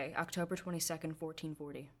 Saturday, October 22nd,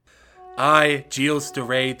 1440. I, Gilles de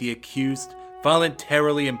Rey, the accused,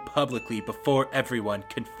 voluntarily and publicly before everyone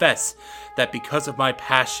confess that because of my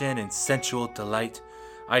passion and sensual delight,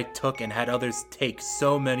 I took and had others take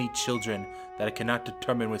so many children that I cannot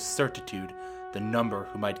determine with certitude the number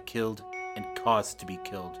whom I'd killed and caused to be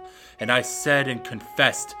killed. And I said and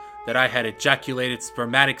confessed that I had ejaculated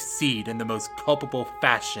spermatic seed in the most culpable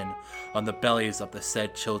fashion on the bellies of the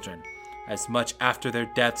said children, as much after their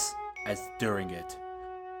deaths as during it.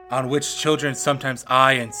 On which children sometimes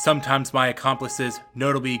I and sometimes my accomplices,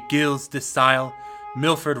 notably Gilles de Sile,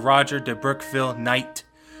 Milford Roger de Burkeville Knight,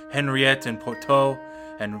 Henriette and Porteau,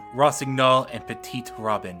 and Rossignol and Petite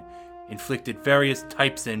Robin, inflicted various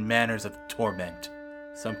types and manners of torment.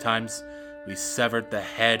 Sometimes we severed the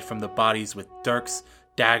head from the bodies with dirks,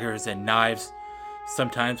 daggers, and knives.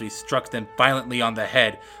 Sometimes we struck them violently on the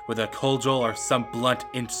head with a cudgel or some blunt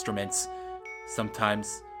instruments.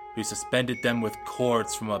 Sometimes we suspended them with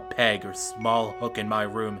cords from a peg or small hook in my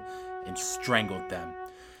room and strangled them.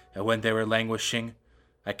 And when they were languishing,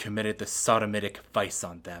 I committed the sodomitic vice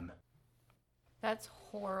on them. That's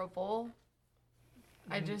horrible.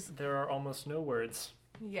 There are almost no words.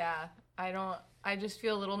 Yeah, I just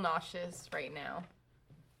feel a little nauseous right now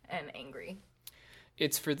and angry.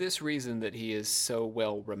 It's for this reason that he is so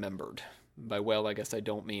well remembered. By well, I guess I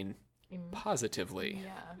don't mean positively.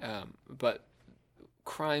 Yeah. But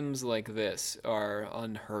crimes like this are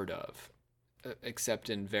unheard of, except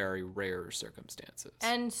in very rare circumstances.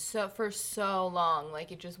 And so for so long,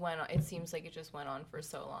 like it seems like it just went on for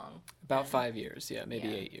so long. About 5 years, yeah, maybe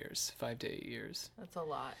Yeah. 8 years, 5 to 8 years. That's a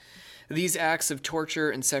lot. These acts of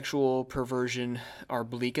torture and sexual perversion are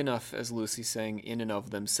bleak enough, as Lucy's saying, in and of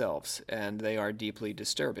themselves, and they are deeply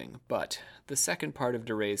disturbing. But the second part of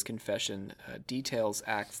De Rey's confession details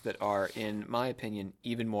acts that are, in my opinion,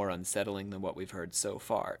 even more unsettling than what we've heard so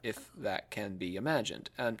far, if that can be imagined.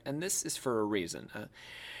 And this is for a reason.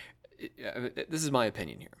 This is my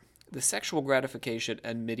opinion here. The sexual gratification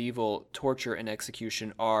and medieval torture and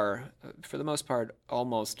execution are, for the most part,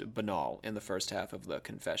 almost banal in the first half of the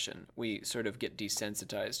confession. We sort of get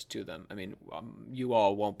desensitized to them. I mean, you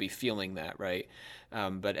all won't be feeling that, right?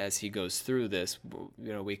 But as he goes through this,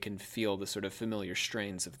 we can feel the sort of familiar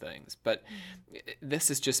strains of things. But this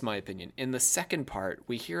is just my opinion. In the second part,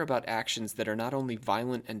 we hear about actions that are not only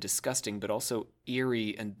violent and disgusting, but also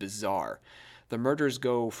eerie and bizarre. The murders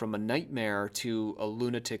go from a nightmare to a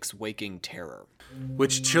lunatic's waking terror.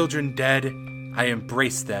 Which children dead, I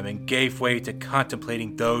embraced them and gave way to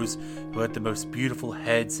contemplating those who had the most beautiful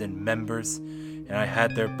heads and members, and I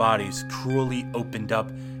had their bodies cruelly opened up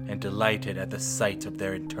and delighted at the sight of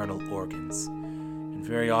their internal organs. And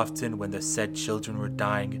very often when the said children were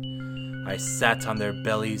dying, I sat on their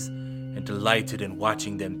bellies and delighted in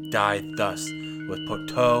watching them die thus, with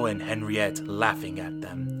Porteau and Henriette laughing at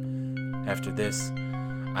them. After this,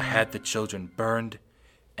 I had the children burned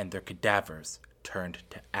and their cadavers turned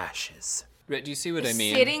to ashes. Do you see what I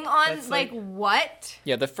mean? Sitting on, That's what?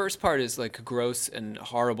 Yeah, the first part is like gross and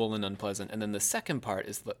horrible and unpleasant, and then the second part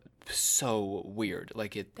is so weird.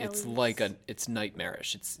 Like it's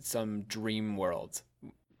nightmarish. It's some dream world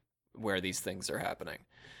where these things are happening.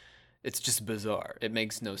 It's just bizarre. It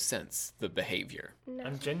makes no sense, the behavior. No.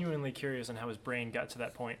 I'm genuinely curious on how his brain got to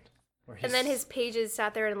that point. Where And then his pages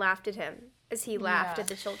sat there and laughed at him as he laughed Yeah. at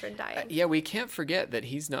the children dying. Yeah, we can't forget that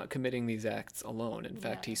he's not committing these acts alone. In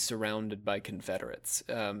fact, he's surrounded by Confederates.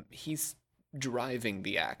 He's driving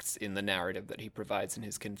the acts in the narrative that he provides in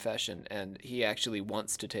his confession, and he actually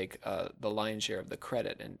wants to take the lion's share of the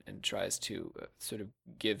credit and tries to sort of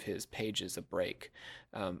give his pages a break.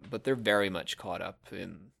 But they're very much caught up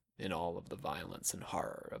in all of the violence and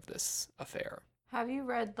horror of this affair. Have you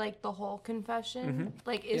read like the whole confession? Mhm.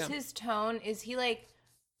 Like, is Yeah. his tone, is he like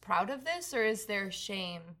proud of this, or is there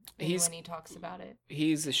shame when he talks about it?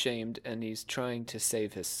 He's ashamed, and he's trying to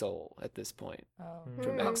save his soul at this point Oh.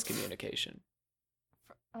 from Mm. excommunication.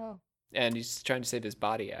 Oh. And he's trying to save his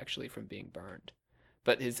body, actually, from being burned.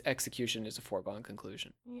 But his execution is a foregone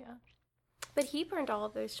conclusion. Yeah. But he burned all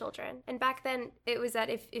of those children. And back then, it was that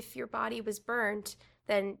if your body was burned,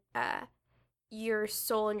 then your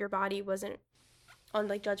soul and your body wasn't on,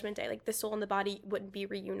 like, Judgment Day. Like, the soul and the body wouldn't be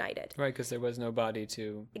reunited. Right, because there was no body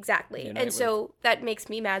to... Exactly. Unite And so that makes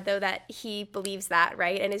me mad, though, that he believes that,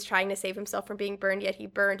 right? And is trying to save himself from being burned, yet he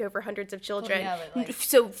burned over hundreds of children. yeah, but, like-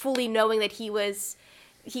 So fully knowing that he was...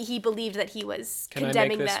 He believed that he was Can I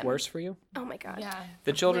condemning make this them. worse for you? Oh, my God. Yeah.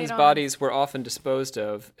 The children's Laid on. bodies were often disposed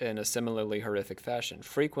of in a similarly horrific fashion.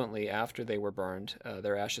 Frequently, after they were burned,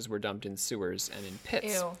 their ashes were dumped in sewers and in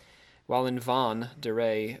pits. Ew. While in Vaughan,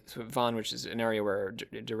 Vaughan, which is an area where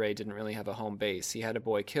de Rey didn't really have a home base, he had a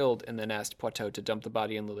boy killed and then asked Poitou to dump the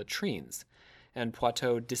body in the latrines. And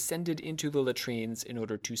Poitou descended into the latrines in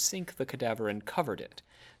order to sink the cadaver and covered it,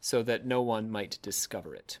 so that no one might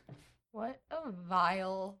discover it. What a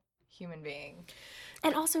vile human being.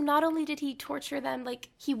 And also, not only did he torture them, like,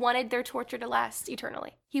 he wanted their torture to last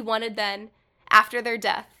eternally. He wanted then, after their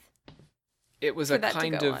death, It was for a that to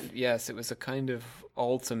kind go of on. yes, it was a kind of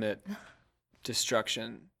ultimate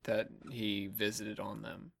destruction that he visited on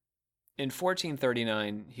them. In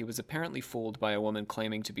 1439, he was apparently fooled by a woman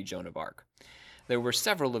claiming to be Joan of Arc. There were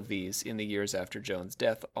several of these in the years after Joan's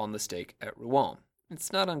death on the stake at Rouen.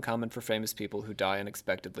 It's not uncommon for famous people who die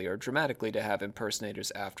unexpectedly or dramatically to have impersonators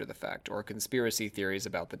after the fact, or conspiracy theories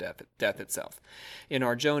about the death itself. In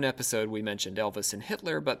our Joan episode, we mentioned Elvis and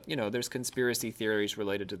Hitler, but, there's conspiracy theories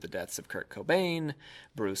related to the deaths of Kurt Cobain,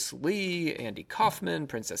 Bruce Lee, Andy Kaufman,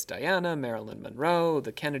 Princess Diana, Marilyn Monroe,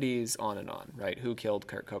 the Kennedys, on and on, right? Who killed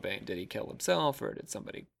Kurt Cobain? Did he kill himself, or did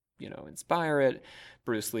somebody inspire it?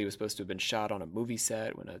 Bruce Lee was supposed to have been shot on a movie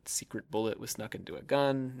set when a secret bullet was snuck into a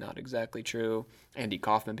gun. Not exactly true. Andy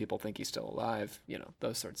Kaufman, people think he's still alive.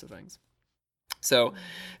 Those sorts of things. So,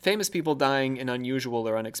 famous people dying in unusual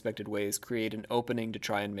or unexpected ways create an opening to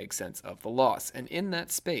try and make sense of the loss. And in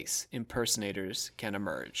that space, impersonators can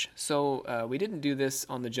emerge. So, we didn't do this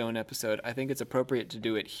on the Joan episode. I think it's appropriate to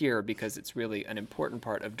do it here because it's really an important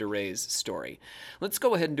part of de Rey's story. Let's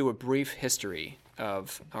go ahead and do a brief history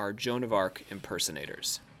of our Joan of Arc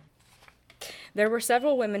impersonators. There were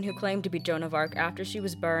several women who claimed to be Joan of Arc after she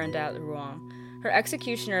was burned at Rouen. Her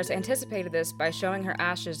executioners anticipated this by showing her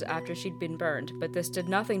ashes after she'd been burned, but this did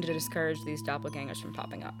nothing to discourage these doppelgangers from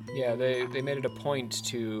popping up. Yeah, they made it a point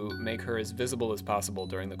to make her as visible as possible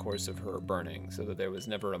during the course of her burning, so that there was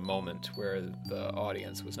never a moment where the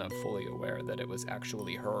audience was not fully aware that it was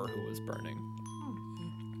actually her who was burning.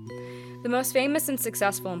 The most famous and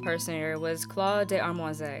successful impersonator was Claude de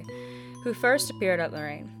Armoise, who first appeared at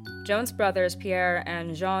Lorraine. Joan's brothers Pierre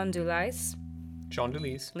and Jean Dulys Jean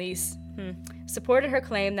Dulys. supported her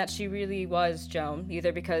claim that she really was Joan,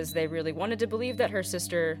 either because they really wanted to believe that their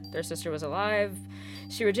sister was alive,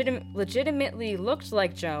 she legitimately looked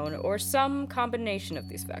like Joan, or some combination of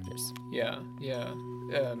these factors. Yeah.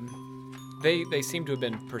 They seem to have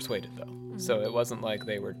been persuaded, though. So it wasn't like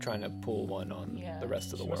they were trying to pull one on the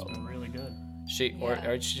rest of the She must have world. been really good.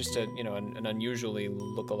 Or she's just an unusually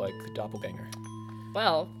look-alike doppelganger.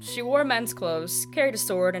 Well, she wore men's clothes, carried a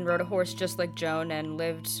sword, and rode a horse just like Joan, and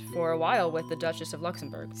lived for a while with the Duchess of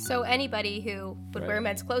Luxembourg. So anybody who would wear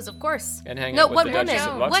men's clothes, of course. And hang No, out with what the woman? Duchess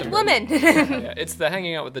of What Luxembourg. woman? Yeah, it's the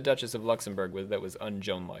hanging out with the Duchess of Luxembourg that was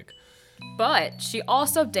un-Joan-like. But she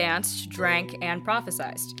also danced, drank, and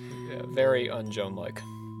prophesied. Yeah, very un-Joan-like.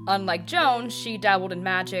 Unlike Joan, she dabbled in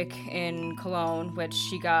magic in Cologne, which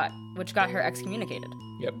got her excommunicated.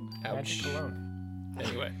 Yep. Magic Ouch. cologne.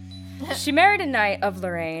 Anyway. She married a knight of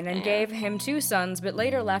Lorraine and gave him 2 sons, but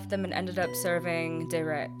later left them and ended up serving de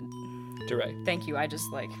Rey. de Rey. Thank you,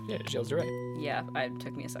 Yeah, Gilles de Rey. yeah, it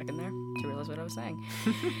took me a second there to realize what I was saying.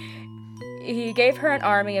 He gave her an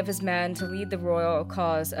army of his men to lead the royal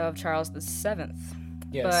cause of Charles VII.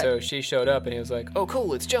 Yeah, But- so she showed up and he was like, "Oh,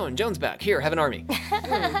 cool, it's Joan. Joan's back. Here, have an army."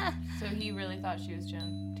 So he really thought she was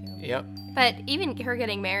Joan too. Yep. But even her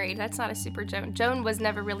getting married, that's not a super Joan. Joan was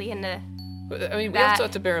never really into. But, I mean, we That- also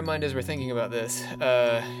have to bear in mind as we're thinking about this.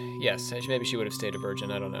 Yes, maybe she would have stayed a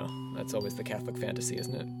virgin. I don't know. That's always the Catholic fantasy,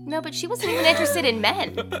 isn't it? No, but she wasn't even interested in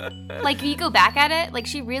men. Like, you go back at it, like,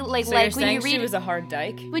 she really, like, So you're like when saying you read. she was a hard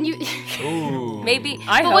dyke? when you. Ooh. Maybe.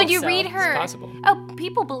 I but when hope you so. read It's her. possible. Oh,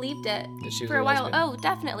 people believed it That she was for a a while. lesbian. Oh,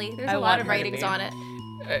 definitely. There's I a want lot of her to writings be. on it.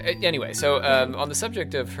 Anyway, so on the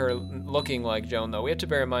subject of her looking like Joan, though, we have to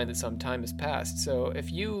bear in mind that some time has passed. So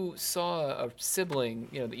if you saw a sibling,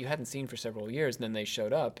 that you hadn't seen for several years, and then they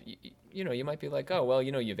showed up, you might be like, oh, well,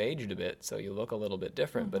 you've aged a bit, so you look a little bit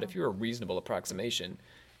different. But if you're a reasonable approximation,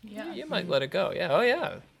 you might let it go. Yeah, oh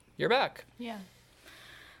yeah, you're back. Yeah.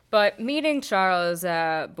 But meeting Charles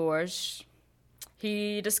at Bourges,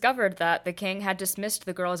 he discovered that the king had dismissed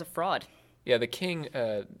the girl as a fraud. Yeah, the king.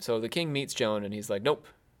 So the king meets Joan, and he's like, nope,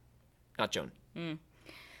 not Joan.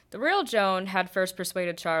 The real Joan had first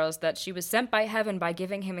persuaded Charles that she was sent by heaven by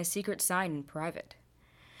giving him a secret sign in private.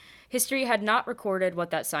 History had not recorded what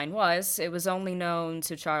that sign was. It was only known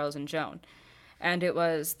to Charles and Joan. And it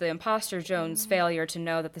was the imposter Joan's failure to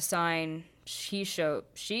know that the sign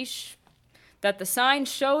that the sign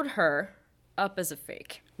showed her up as a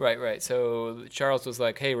fake. Right. So Charles was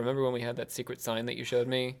like, hey, remember when we had that secret sign that you showed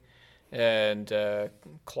me? And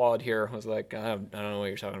Claude here was like, I don't know what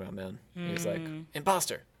you're talking about, man. He was like,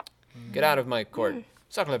 imposter, get out of my court.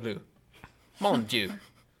 Sacre bleu. Mon Dieu.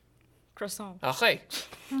 Croissant. Arrête.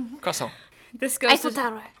 Croissant. This goes Eiffel to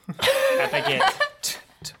Tower.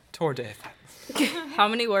 Tour d'Eiffel. how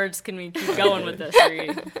many words can we keep going with this?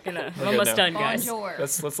 We're almost now. done, guys. Bonjour.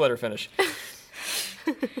 Let's let her finish.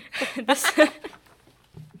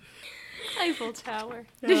 Eiffel Tower.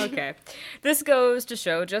 Okay. This goes to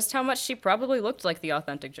show just how much she probably looked like the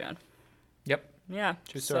authentic Joan. Yep. Yeah.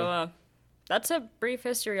 True story. So, that's a brief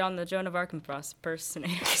history on the Joan of Arc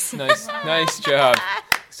impersonators. Nice job.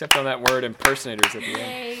 Except on that word impersonators at the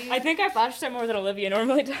end. I think I botched it more than Olivia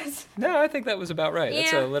normally does. No, I think that was about right.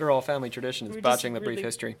 That's Yeah. a literal family tradition. It's We're just botching the brief really-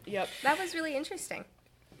 history. Yep. That was really interesting.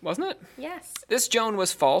 Wasn't it? Yes. This Joan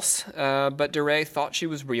was false, but de Rey thought she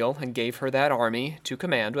was real and gave her that army to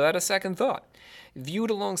command without a second thought. Viewed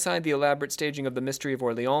alongside the elaborate staging of the Mystery of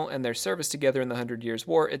Orleans and their service together in the 100 Years'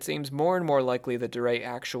 War, it seems more and more likely that de Rey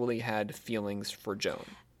actually had feelings for Joan.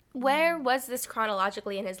 Where was this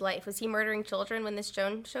chronologically in his life? Was he murdering children when this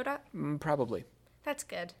Joan showed up? Probably. That's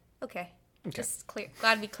good. Okay. Just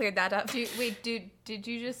glad we cleared that up. Did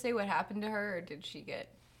you just say what happened to her, or did she get?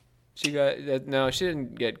 She got no. She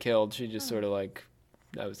didn't get killed. She just sort of like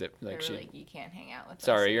that was it. They Like were she. like, you can't hang out with us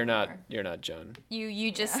Sorry, you're anymore." not Joan. You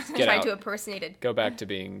just Get tried out. to impersonate it. Go back to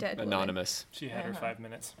being Dead woman. anonymous. She had her 5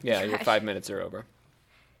 minutes. Yeah, your 5 minutes are over.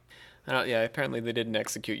 Apparently they didn't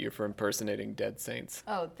execute you for impersonating dead saints.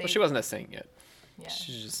 Oh, Well, she wasn't a saint yet. Yeah.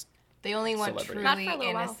 She's just They only want Celebrity. Not truly for a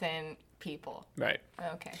little while. innocent people. right.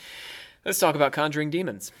 Okay. Let's talk about conjuring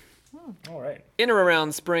demons. All right. In or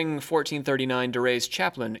around spring 1439, de Rey's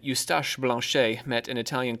chaplain, Eustache Blanchet, met an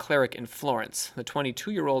Italian cleric in Florence, the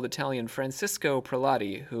 22-year-old Italian Francisco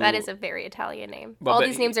Prelati, who... That is a very Italian name. Well, All but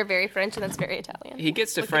these names are very French, and that's very Italian. He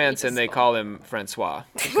gets to Look at France me and they just call him Francois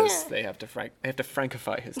because they have to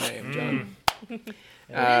frankify his name, John.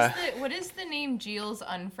 What is the name Gilles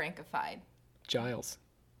unfrankified? Giles.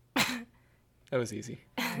 That was easy.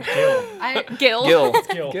 Gil.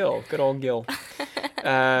 Gil. Gil. Good old Gil.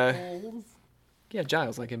 Yeah,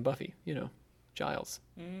 Giles, like in Buffy. Giles.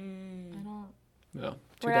 I don't. Well,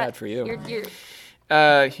 too We're bad at- for you.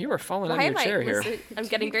 You're, You are falling out why of your am chair here. I'm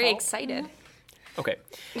getting very excited. Okay,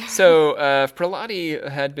 so Prelati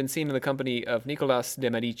had been seen in the company of Nicolas de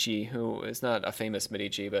Medici, who is not a famous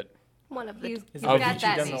Medici, but One of the. Is Oh, it got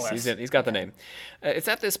that nonetheless? name. he's got the name. It's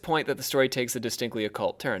at this point that the story takes a distinctly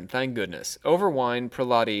occult turn, thank goodness. Over wine,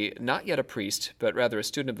 Prelati, not yet a priest, but rather a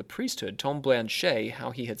student of the priesthood, told Blanchet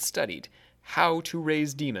how he had studied how to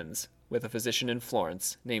raise demons with a physician in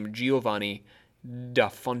Florence named Giovanni da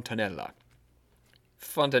Fontanella.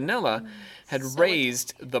 Fontanella had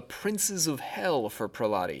raised the princes of hell for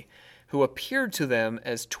Prelati, who appeared to them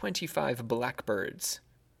as 25 blackbirds,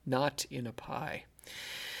 not in a pie.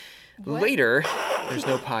 Later, there's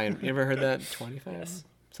no pie. You ever heard that? 25? Yes.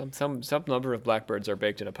 Some number of blackbirds are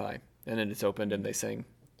baked in a pie, and then it's opened and they sing.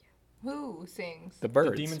 Who sings? The The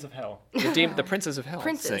birds. demons of hell. The princes of hell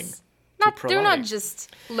Princes. sing. They're not Prelati.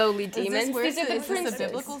 just lowly demons. Is These are the this a princes.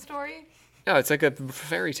 biblical story? No, it's like a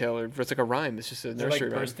fairy tale, or it's like a rhyme. It's just a They're like nursery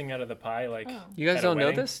rhyme. bursting out of the pie, like. You guys at a don't know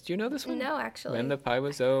wedding? this? Do you know this one? No, actually. When the pie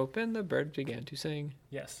was open, the bird began to sing.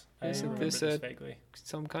 Yes, I Isn't remember this this a- vaguely.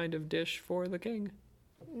 Some kind of dish for the king.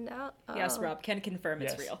 No. Yes, oh. Rob can confirm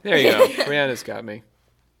it's Yes. real. There you go. Brianna's got me.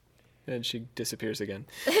 And she disappears again.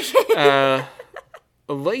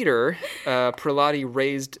 Later, Prelati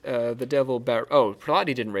raised the devil...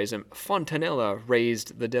 Prelati didn't raise him. Fontanella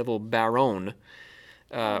raised the devil Baron,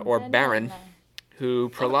 or Baron, who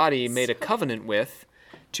Prelati made a covenant with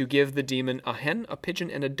to give the demon a hen, a pigeon,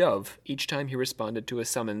 and a dove each time he responded to a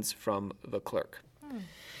summons from the clerk.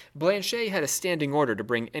 Blanchet had a standing order to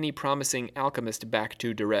bring any promising alchemist back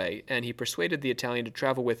to de Retz, and he persuaded the Italian to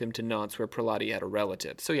travel with him to Nantes, where Prelati had a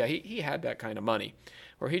relative. So yeah, he had that kind of money,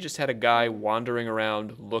 or he just had a guy wandering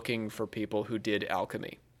around looking for people who did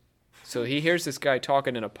alchemy. So he hears this guy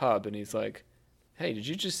talking in a pub, and he's like, hey, did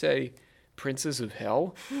you just say Princes of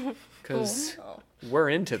Hell? Because we're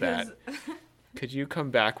into that. Could you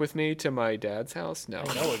come back with me to my dad's house? No.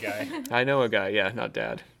 I know a guy. I know a guy, yeah, not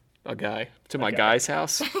dad. A guy. To my guy's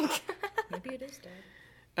house? Maybe it is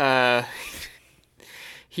dead.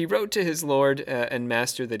 He wrote to his lord and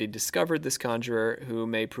master that he discovered this conjurer who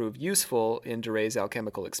may prove useful in de Retz's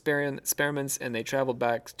alchemical experiments, and they traveled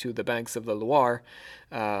back to the banks of the Loire,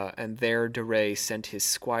 and there de Retz sent his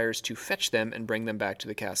squires to fetch them and bring them back to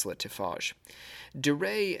the castle at Tiffauges. De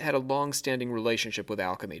Retz had a long-standing relationship with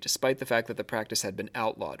alchemy, despite the fact that the practice had been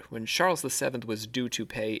outlawed. When Charles VII was due to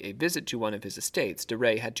pay a visit to one of his estates, de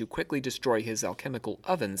Retz had to quickly destroy his alchemical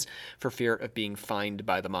ovens for fear of being fined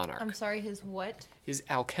by the monarch. I'm sorry, his what? His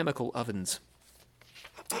alchemical ovens.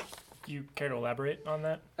 You care to elaborate on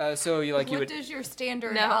that? What does your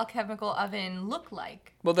standard alchemical oven look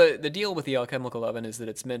like? Well, the deal with the alchemical oven is that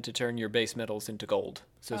it's meant to turn your base metals into gold.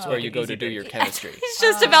 So it's where you go to do your chemistry. It's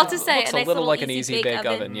just about to say Looks a little like an easy bake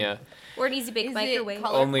oven, yeah. Or an easy bake Is it microwave.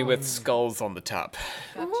 colorful? Only with skulls on the top.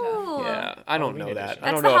 Gotcha. Ooh. Yeah, I don't know Halloween that. edition.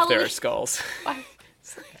 I don't That's know the if there are Halloween- skulls.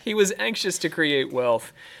 He was anxious to create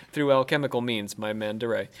wealth through alchemical means, my man de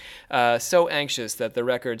Retz. So anxious that the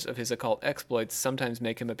records of his occult exploits sometimes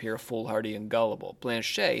make him appear foolhardy and gullible.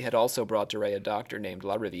 Blanchet had also brought de Retz a doctor named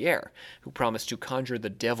La Rivière, who promised to conjure the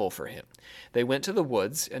devil for him. They went to the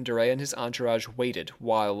woods, and de Retz and his entourage waited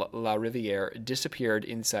while La Rivière disappeared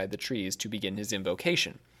inside the trees to begin his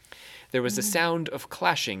invocation. There was a sound of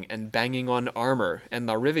clashing and banging on armor, and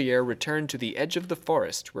La Rivière returned to the edge of the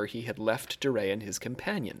forest where he had left de Retz and his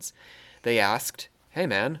companions. They asked, "Hey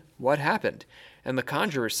man, what happened?" And the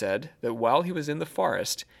conjurer said that while he was in the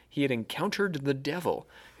forest, he had encountered the devil,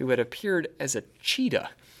 who had appeared as a cheetah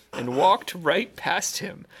and walked right past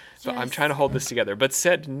him. But I'm trying to hold this together, but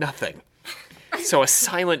said nothing. So a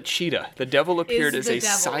silent cheetah. The devil appeared as the a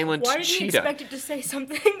devil. silent Why did you cheetah. expect it to say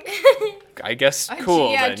something? I guess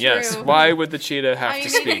cool yeah, then, yes. true. Why would the cheetah have I to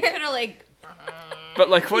mean, speak? could have But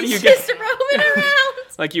like, what do you Just get? roaming around.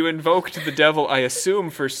 Like, you invoked the devil, I assume,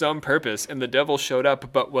 for some purpose, and the devil showed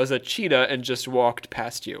up but was a cheetah and just walked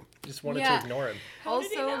past you. Just wanted Yeah. to ignore him.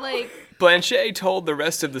 also like Blanchet told the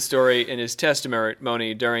rest of the story in his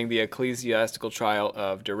testimony during the ecclesiastical trial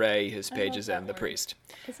of de Retz, his pages, and the priest.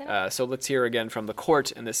 So let's hear again from the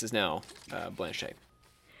court, and this is now Blanchet.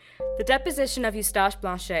 The deposition of Eustache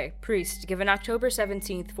Blanchet, priest, given October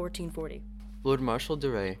 17th, 1440. Lord Marshal de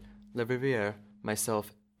Retz, La Rivière,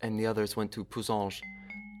 myself, and the others went to Pusange,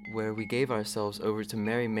 where we gave ourselves over to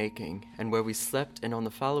merry-making, and where we slept, and on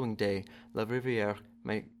the following day, La Rivière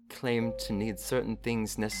might claim to need certain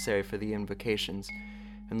things necessary for the invocations.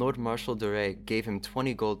 And Lord Marshal de Retz gave him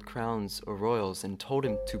 20 gold crowns or royals, and told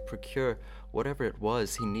him to procure whatever it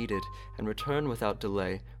was he needed, and return without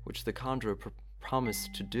delay, which the conjurer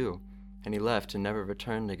promised to do. And he left and never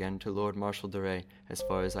returned again to Lord Marshal de Retz, as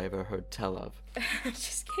far as I ever heard tell of.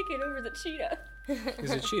 Just can't get over the cheetah. It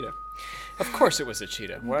was a cheetah. Of course it was a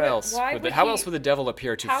cheetah. Where else? why Would would how he- else would the devil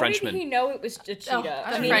appear to How Frenchmen? did he know it was a cheetah?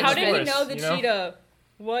 a I mean, how did he Frenchman. know the You know? cheetah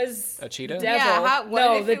was A cheetah? devil? yeah, what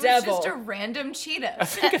no, if the it devil. was just a random cheetah? I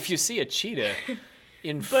think if you see a cheetah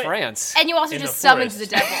in France, And you also In just the summoned forest.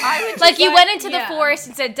 the devil. I would Like just you went into the yeah. forest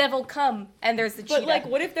and said, "Devil, come," and there's the cheetah. But like,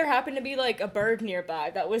 what if there happened to be like a bird nearby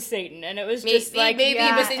that was Satan, and it was Maybe- just like maybe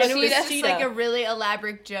Yeah, it was a and it was cheetah. just like a really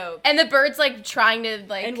elaborate joke. and the bird's like trying to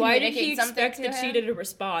like And why did communicate he something expect to the him. cheetah to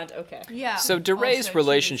respond? Okay. Yeah. So de Retz's Also,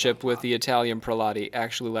 relationship cheetahs with don't the Italian Prelati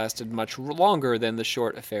actually lasted much longer than the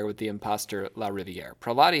short affair with the impostor La Rivière.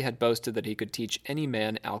 Prelati had boasted that he could teach any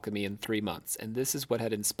man alchemy in 3 months, and this is what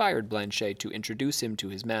had inspired Blanchet to introduce him to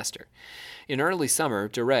his master. In early summer,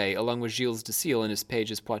 de Retz, along with Gilles de Sille and his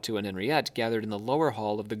pages Poitou and Henriette, gathered in the lower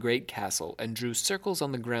hall of the great castle and drew circles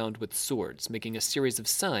on the ground with swords, making a series of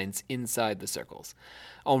signs inside the circles.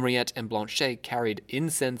 Henriette and Blanchet carried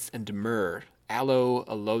incense and myrrh, aloe,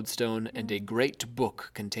 a lodestone, and a great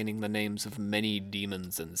book containing the names of many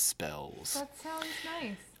demons and spells. That sounds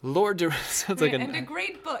nice. Lord de Retz sounds like And a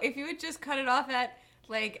great book. If you would just cut it off at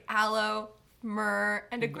like aloe, myrrh,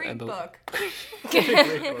 and a great And the- book.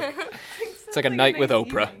 It's like a night with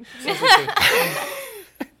Oprah.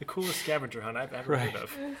 The coolest scavenger hunt I've ever heard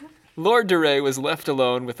of. Lord de Rey was left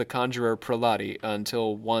alone with the conjurer Prelati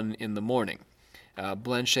until 1 in the morning.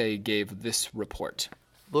 Blanchet gave this report.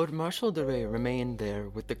 Lord Marshal de Rey remained there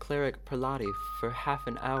with the cleric Prelati for half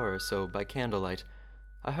an hour or so by candlelight.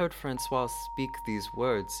 I heard Francois speak these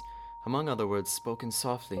words, among other words spoken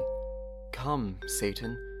softly. Come,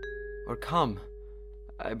 Satan, or come,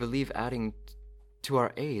 I believe adding to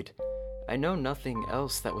our aid. I know nothing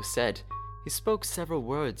else that was said. He spoke several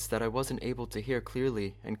words that I wasn't able to hear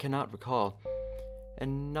clearly and cannot recall.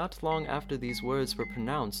 And not long after these words were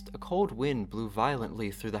pronounced, a cold wind blew violently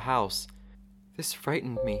through the house. This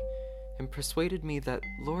frightened me, and persuaded me that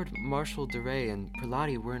Lord Marshal de Rey and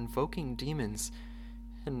Prelati were invoking demons,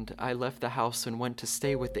 and I left the house and went to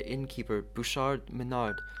stay with the innkeeper Bouchard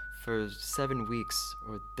Menard for 7 weeks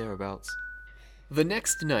or thereabouts. The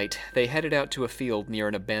next night, they headed out to a field near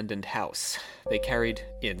an abandoned house. They carried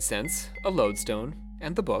incense, a lodestone,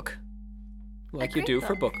 and the book, like you do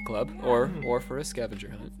for book club or for a scavenger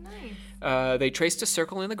hunt. Nice. They traced a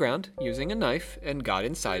circle in the ground using a knife and got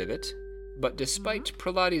inside of it. But despite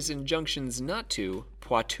Prelati's injunctions not to,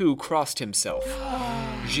 Poitou crossed himself.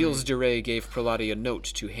 Gilles de Rey gave Prelati a note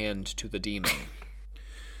to hand to the demon.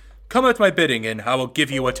 Come at my bidding, and I will give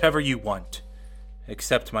you whatever you want,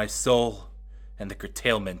 except my soul and the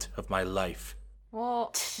curtailment of my life.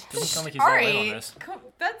 Well, Doesn't sound like he's all in on sorry. this.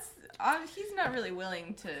 That's he's not really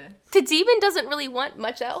willing to. The demon doesn't really want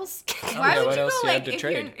much else. Why know would what you else go you had like to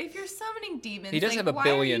trade. if you're summoning demons? He does like, have a why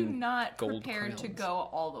billion are you not gold prepared to crowns. go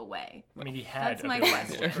all the way? I mean, he had That's a my billion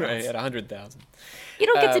question. gold Right, crowns. at 100,000. You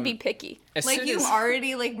don't get to be picky. As Like soon you as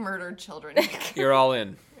already like murdered children. you're all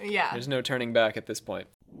in. Yeah. There's no turning back at this point.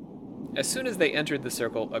 As soon as they entered the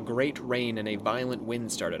circle, a great rain and a violent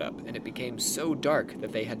wind started up, and it became so dark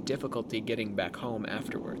that they had difficulty getting back home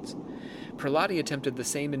afterwards. Prelati attempted the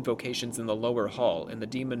same invocations in the lower hall, and the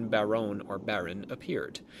demon Baron or Baron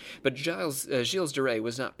appeared. But Gilles de Rey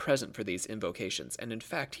was not present for these invocations, and in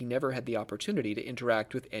fact he never had the opportunity to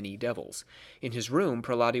interact with any devils. In his room,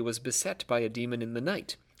 Prelati was beset by a demon in the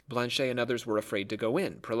night. Blanchet and others were afraid to go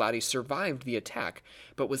in. Prelati survived the attack,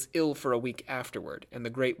 but was ill for a week afterward, and the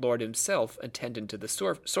great lord himself attended to the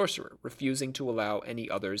sorcerer, refusing to allow any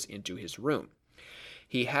others into his room.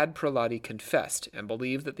 He had Prelati confessed, and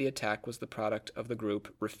believed that the attack was the product of the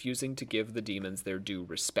group refusing to give the demons their due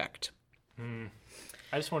respect.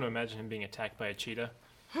 I just want to imagine him being attacked by a cheetah.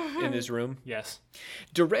 In his room, Yes.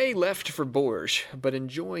 de Rey left for Bourges, but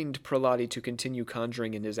enjoined Prelati to continue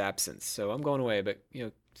conjuring in his absence. So I'm going away, but,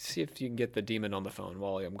 see if you can get the demon on the phone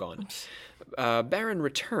while I'm gone. Baron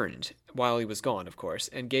returned, while he was gone, of course,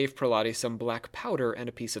 and gave Prelati some black powder and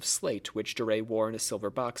a piece of slate, which de Rey wore in a silver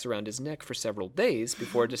box around his neck for several days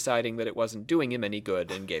before deciding that it wasn't doing him any good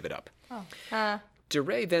and gave it up. De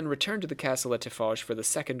Rey then returned to the castle at Tiffauges for the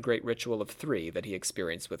second great ritual of 3 that he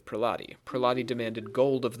experienced with Prelati. Prelati demanded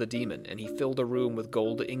gold of the demon, and he filled a room with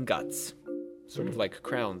gold ingots. Sort of like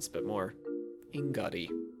crowns, but more ingot-y.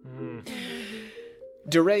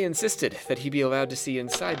 De Rey insisted that he be allowed to see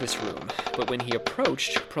inside this room, but when he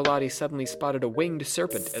approached, Prelati suddenly spotted a winged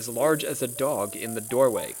serpent as large as a dog in the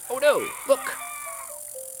doorway. Oh no, look!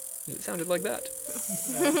 It sounded like that.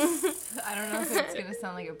 I don't know if it's gonna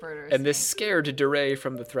sound like a bird or a And this snake. scared de Rey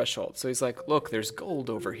from the threshold. So he's like, look, there's gold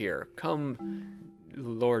over here. Come,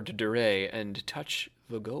 Lord de Rey, and touch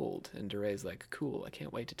the gold. And de Rey's like, cool, I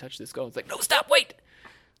can't wait to touch this gold. It's like, no, stop, wait!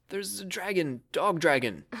 There's a dragon, dog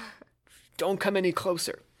dragon. Don't come any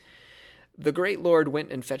closer. The great lord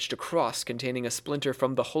went and fetched a cross containing a splinter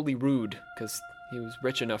from the Holy Rood, because he was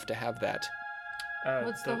rich enough to have that.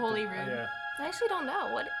 What's the Holy Rood? Yeah. I actually don't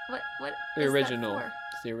know. What The is original. that for?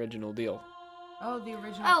 It's the original deal. Oh, the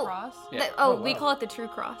original Oh. cross. Yeah. We call it the true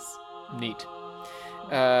cross. Neat.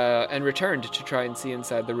 And returned to try and see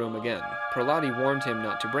inside the room again. Prelati warned him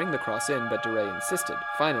not to bring the cross in, but de Rey insisted.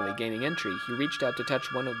 Finally, gaining entry, he reached out to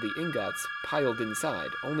touch one of the ingots piled inside,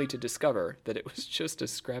 only to discover that it was just a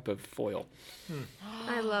scrap of foil.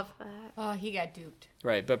 I love that. Oh, he got duped.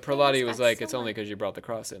 Right, but Prelati was that's like, so it's only because you brought the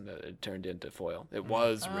cross in that it turned into foil. It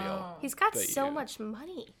was real. He's got But so you- much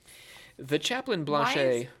money. The chaplain Why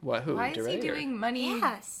Blanchet, is- who? Why de is Rey, he or- doing money?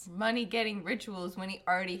 Yes. Money getting rituals when he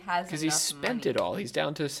already has Because enough he spent money. it all. He's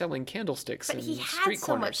down to selling candlesticks But and he had street so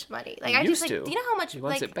corners. much money. Like He I used just like, to. do you know how much He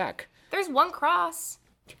wants like it back. there's one cross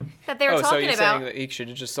that they were Oh, so talking you're about. saying that he should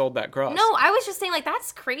have just sold that cross? No, I was just saying like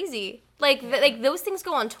that's crazy. Like like those things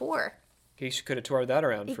go on tour. He could have tore that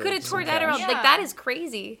around. He for could have some tore that cash. around. Yeah. Like that is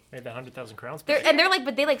crazy. Made the 100,000 crowns. They're, and they're like,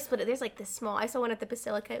 but they like split it. There's like this small. I saw one at the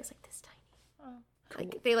Basilica. It was like this tiny.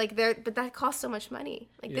 But that costs so much money.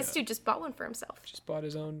 Like this Yeah. dude just bought one for himself. Just bought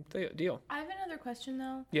his own deal. I have another question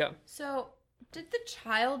though. Yeah. So, did the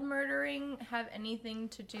child murdering have anything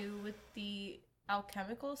to do with the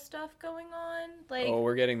alchemical stuff going on? Like, Oh,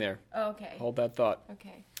 we're getting there. okay. Hold that thought.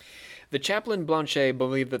 Okay. The chaplain Blanchet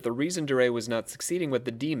believed that the reason de Rey was not succeeding with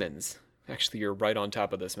the demons, actually you're right on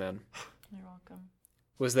top of this, man, You're welcome.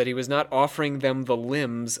 was that he was not offering them the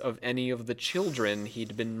limbs of any of the children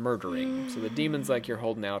he'd been murdering. So the demon's like, you're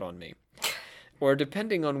holding out on me. Or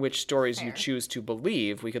depending on which stories you Fair. choose to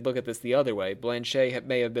believe, we could look at this the other way. Blanchet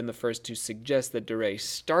may have been the first to suggest that de Rey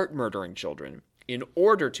start murdering children in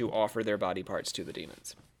order to offer their body parts to the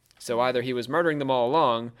demons. So either he was murdering them all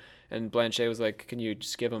along, and Blanchet was like, can you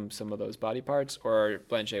just give him some of those body parts? Or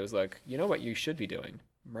Blanchet was like, you know what you should be doing?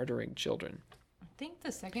 Murdering children. I think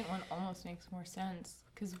the second one almost makes more sense.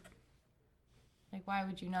 Because, like, why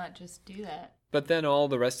would you not just do that? But then all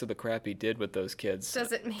the rest of the crap he did with those kids,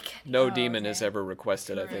 Doesn't make it. no Oh, demon has okay. ever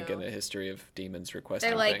requested, I think, in True. the history of demons requesting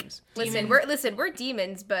They're like, things. we're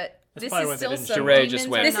demons, but That's this probably is why they still didn't so. show De Rey demons just are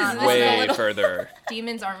went not this is way a little- further.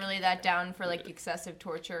 Demons aren't really that down for, like, excessive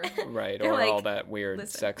torture. Right, They're or like, all that weird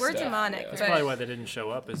listen, sex we're stuff. demonic, Yeah. That's but- probably why they didn't show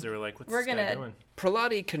up, is they were like, what's We're this guy gonna- doing?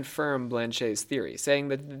 Prelati confirmed Blanchet's theory, saying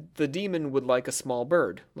that the demon would like a small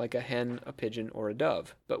bird, like a hen, a pigeon, or a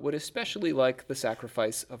dove, but would especially like the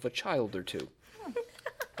sacrifice of a child or two.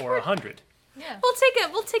 Or 100. Yeah.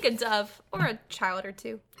 We'll take a dove or a child or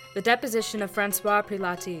two. The deposition of Francois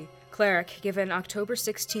Prelati, cleric, given October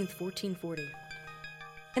 16th, 1440.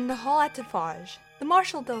 In the hall at Defarge, the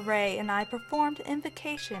Marshal del Rey and I performed an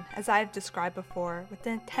invocation, as I have described before, with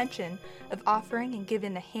the intention of offering and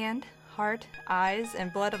giving the hand, heart, eyes,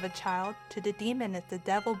 and blood of a child to the demon if the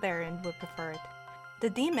devil baron would prefer it. The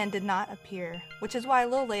demon did not appear, which is why a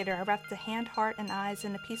little later I wrapped the hand, heart, and eyes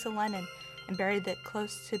in a piece of linen and buried it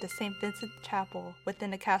close to the St. Vincent Chapel within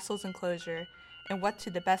the castle's enclosure, in what to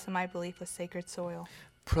the best of my belief was sacred soil.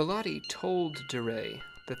 Prelati told de Rey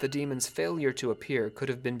that the demon's failure to appear could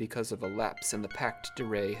have been because of a lapse in the pact de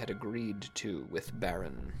Rey had agreed to with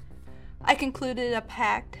Baron. I concluded a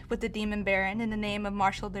pact with the Demon Baron in the name of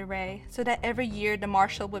Marshal de Rey, so that every year the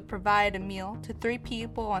Marshal would provide a meal to 3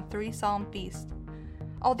 people on 3 solemn feasts.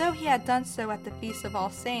 Although he had done so at the Feast of All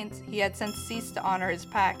Saints, he had since ceased to honor his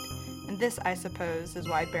pact, and this, I suppose, is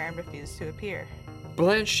why Baron refused to appear.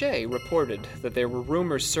 Blanchet reported that there were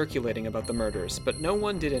rumors circulating about the murders, but no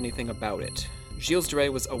one did anything about it. Gilles de Rey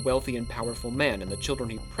was a wealthy and powerful man, and the children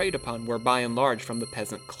he preyed upon were by and large from the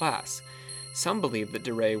peasant class. Some believe that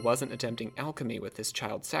de Rey wasn't attempting alchemy with his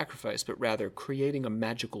child sacrifice, but rather creating a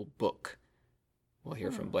magical book. We'll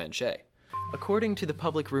hear from Blanchet. According to the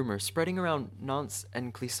public rumor spreading around Nantes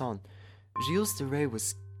and Clisson, Gilles de Rey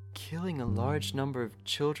was killing a large number of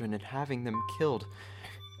children and having them killed,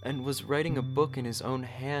 and was writing a book in his own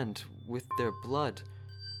hand with their blood.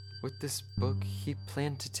 With this book, he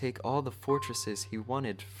planned to take all the fortresses he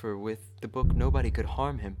wanted, for with the book nobody could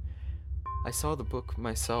harm him. I saw the book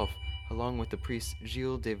myself, along with the priest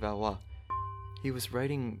Gilles de Valois. He was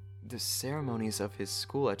writing the ceremonies of his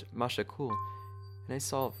school at Machacoul, and I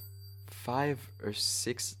saw 5 or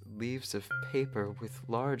 6 leaves of paper with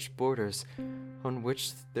large borders, on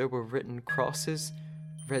which there were written crosses,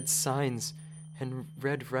 red signs, and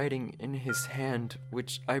red writing in his hand,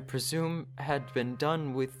 which I presume had been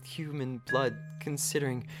done with human blood,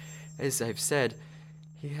 considering, as I've said,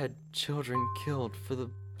 he had children killed for the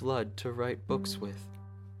blood to write books with.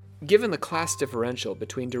 Given the class differential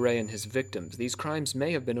between de Rey and his victims, these crimes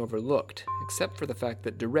may have been overlooked, except for the fact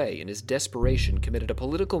that de Rey, in his desperation, committed a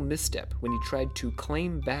political misstep when he tried to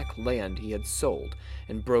claim back land he had sold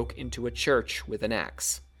and broke into a church with an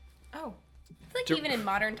axe. Oh. I feel like Do- even in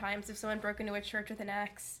modern times, if someone broke into a church with an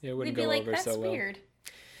axe, Yeah, it wouldn't we'd be go like, over that's so well." weird.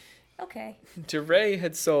 Okay. De Rey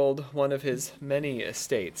had sold one of his many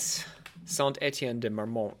estates, Saint-Étienne de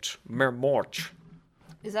Mermort.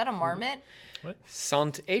 Is that a marmot?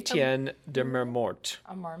 Saint-Étienne de Mermort.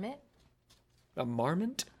 A marmot? A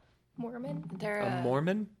marmot? Mormon? They're A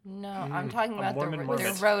Mormon? No, I'm talking about Mormon they're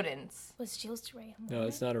marmot. rodents. Was Gilles de Rey a No,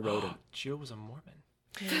 it's not a rodent. Jill was a Mormon.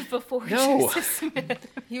 before No. Joseph Smith?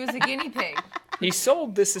 He was a guinea pig. He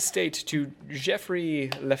sold this estate to Geoffrey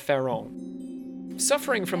Leferron.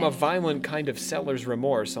 Suffering from a violent kind of seller's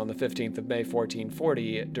remorse on the 15th of May,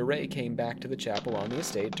 1440, de Rey came back to the chapel on the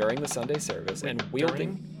estate during the Sunday service and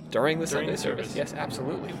wielding... During the During Sunday the service. service. Yes,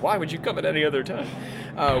 absolutely. Why would you come at any other time?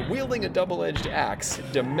 Wielding a double-edged axe,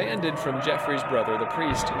 demanded from Geoffrey's brother, the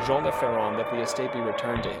priest Jean de Ferrand, that the estate be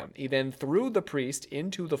returned to him. He then threw the priest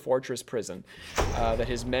into the fortress prison that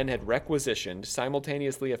his men had requisitioned,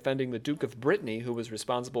 simultaneously offending the Duke of Brittany, who was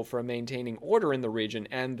responsible for maintaining order in the region,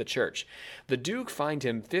 and the church. The Duke fined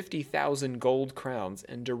him 50,000 gold crowns,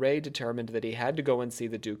 and de Rey determined that he had to go and see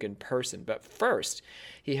the Duke in person. But first,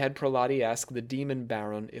 he had Prelati ask the demon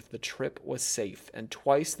baron if the trip was safe, and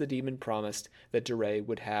twice the demon promised that de Rey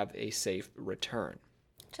would have a safe return.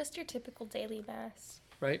 Just your typical daily mass.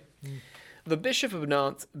 Right? The Bishop of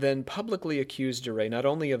Nantes then publicly accused de Rey not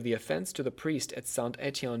only of the offense to the priest at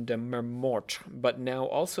Saint-Étienne de Mermortre, but now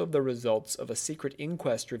also of the results of a secret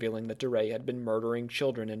inquest revealing that de Rey had been murdering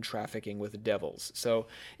children and trafficking with devils. So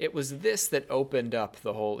it was this that opened up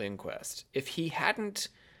the whole inquest. If he hadn't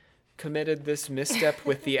committed this misstep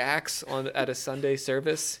with the axe at a Sunday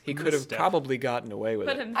service, he could have Misstep. probably gotten away with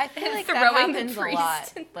it. I feel like that Throwing the happens a priest.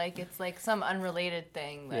 lot. Like it's like some unrelated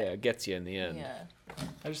thing. That, Yeah, it gets you in the end. Yeah.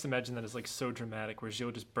 I just imagine that as like so dramatic, where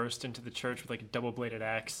Gilles just burst into the church with like a double-bladed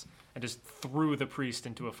axe and just threw the priest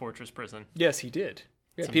into a fortress prison. Yes, he did.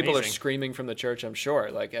 Yeah, It's people are amazing. screaming from the church, I'm sure,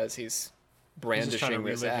 like as he's He's just trying to brandishing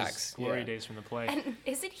this relive axe. his glory Yeah. days from the play. And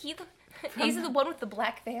isn't he the... He's the one with the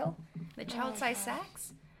black veil? The child-sized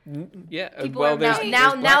sax? Yeah, People well, are there's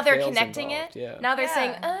now black they're veils connecting involved, it. Yeah. Now they're Yeah.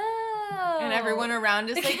 saying, oh. And everyone around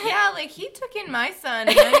is like, yeah, like he took in my son,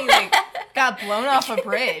 and then he like got blown off a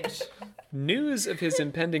bridge. News of his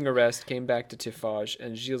impending arrest came back to Tiffauges,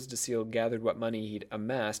 and Gilles de Sille gathered what money he'd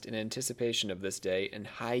amassed in anticipation of this day and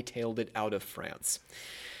hightailed it out of France.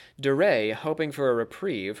 De Rey, hoping for a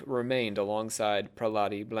reprieve, remained alongside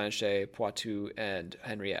Prelati, Blanchet, Poitou, and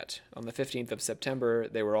Henriette. On the 15th of September,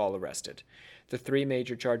 they were all arrested. The three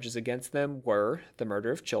major charges against them were the murder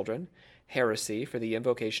of children, heresy for the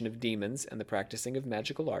invocation of demons and the practicing of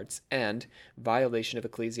magical arts, and violation of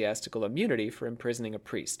ecclesiastical immunity for imprisoning a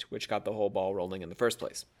priest, which got the whole ball rolling in the first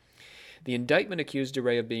place. The indictment accused de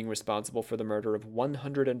Rey of being responsible for the murder of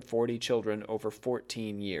 140 children over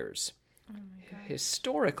 14 years.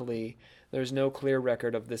 Historically, there's no clear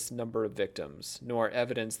record of this number of victims, nor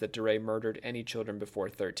evidence that de Rey murdered any children before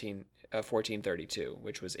 1432,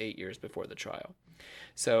 which was 8 years before the trial.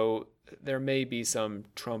 So there may be some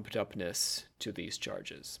trumped-upness to these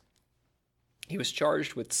charges. He was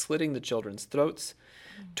charged with slitting the children's throats,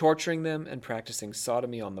 torturing them and practicing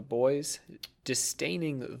sodomy on the boys,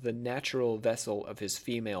 disdaining the natural vessel of his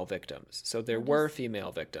female victims. So there were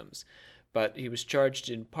female victims, but he was charged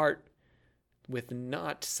in part with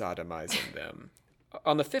not sodomizing them.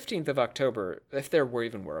 On the 15th of October, if there were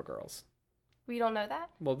girls. We don't know that?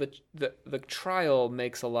 Well, the trial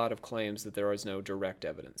makes a lot of claims that there is no direct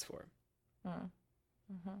evidence for.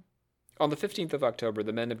 On the 15th of October,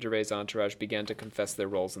 the men of de Rey's entourage began to confess their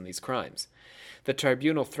roles in these crimes. The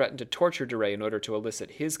tribunal threatened to torture de Rey in order to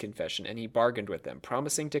elicit his confession, and he bargained with them,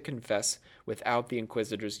 promising to confess without the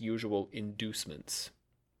inquisitor's usual inducements.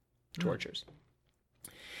 Tortures.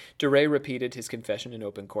 De Rey repeated his confession in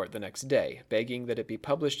open court the next day, begging that it be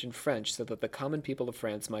published in French so that the common people of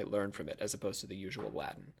France might learn from it, as opposed to the usual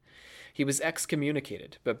Latin. He was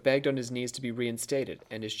excommunicated, but begged on his knees to be reinstated,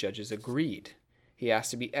 and his judges agreed. He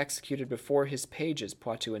asked to be executed before his pages,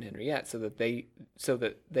 Poitou and Henriette, so that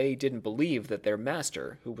they didn't believe that their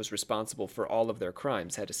master, who was responsible for all of their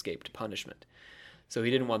crimes, had escaped punishment. So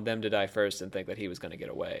he didn't want them to die first and think that he was going to get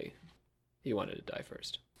away. He wanted to die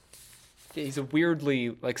first. He's a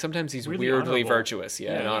weirdly, like, sometimes he's weirdly honorable. virtuous, and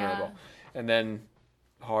Yeah. honorable. And then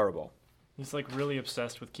horrible. He's like really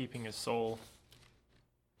obsessed with keeping his soul.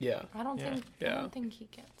 Yeah. I don't Yeah. think he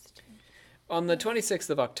gets to. On the 26th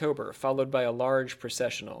of October, followed by a large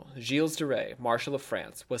processional, Gilles de Rey, Marshal of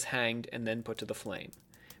France, was hanged and then put to the flame.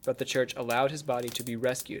 But the church allowed his body to be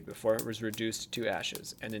rescued before it was reduced to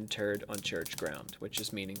ashes and interred on church ground, which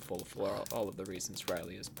is meaningful for all of the reasons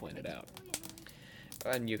Riley has pointed out.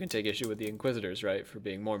 And you can take issue with the Inquisitors, right, for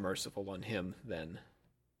being more merciful on him than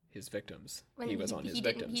his victims. When he was on his he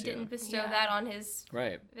victims. He didn't bestow Yeah. that on his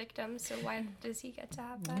Right. victims, so why does he get to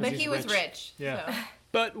have that? But he's he was rich. rich. Yeah. So.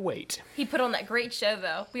 But wait. He put on that great show,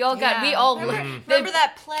 though. Remember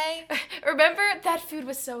that play? Remember that food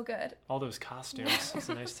was so good. All those costumes. It's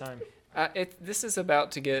a nice time. This is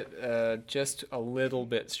about to get just a little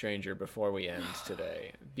bit stranger before we end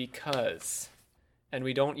today, because, and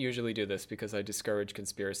we don't usually do this because I discourage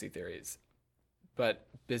conspiracy theories, but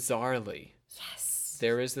bizarrely, Yes.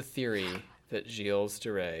 there is the theory that Gilles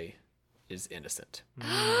de Rey is innocent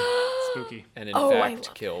Spooky. and in Oh, I fact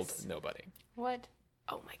love killed this. nobody. What?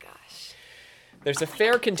 Oh my gosh. There's a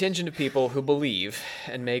fair contingent of people who believe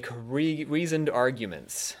and make reasoned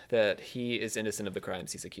arguments that he is innocent of the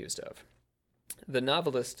crimes he's accused of. The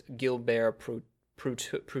novelist Gilbert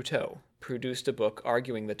Proutot produced a book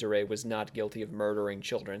arguing that Duret was not guilty of murdering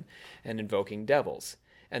children and invoking devils,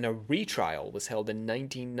 and a retrial was held in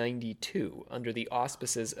 1992 under the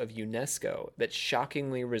auspices of UNESCO that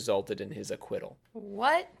shockingly resulted in his acquittal.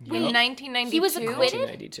 What? Yep. In 1992? He was acquitted?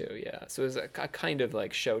 1992, yeah. So it was a kind of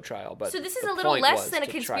like show trial, but So this is the a little point less was than a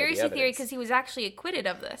to try the conspiracy theory evidence. because he was actually acquitted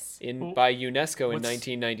of this. By UNESCO in What's-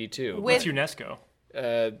 1992. What's UNESCO?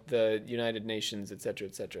 The United Nations, etc.,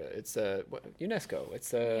 etc. It's UNESCO.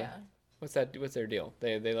 It's what's their deal?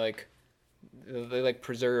 They like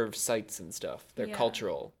preserve sites and stuff. They're Yeah.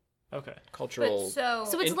 cultural. Okay. Cultural. So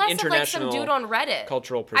So it's In- less of like some international dude on Reddit.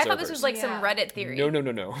 cultural I thought this was preservers. like some Yeah. Reddit theory.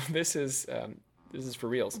 No. This is for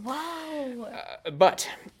reals. Whoa. But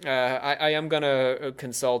I am going to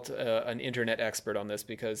consult an internet expert on this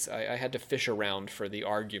because I had to fish around for the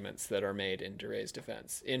arguments that are made in Duret's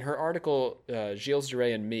defense. In her article, Gilles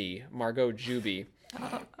Duret and Me, Margot Juby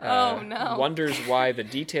wonders why the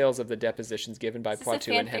details of the depositions given by Is this a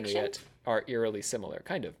Poitou and fan fiction? Henriette are eerily similar,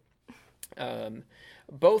 kind of.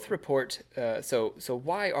 Both report, so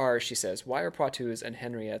why are Poitou's and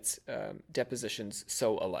Henriette's depositions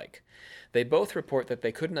so alike? They both report that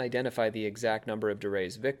they couldn't identify the exact number of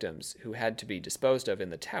Duret's victims who had to be disposed of in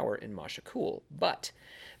the tower in Machecoul, but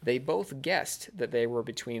they both guessed that they were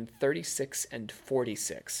between 36 and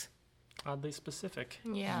 46. Oddly specific.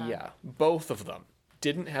 Yeah. Yeah, both of them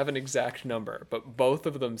didn't have an exact number, but both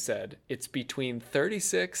of them said it's between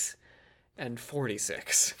 36 and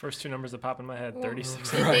 46. First two numbers that pop in my head,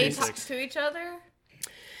 36 Did and they talk 46. to each other?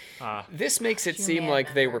 This makes it seem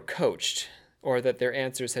like they were coached, or that their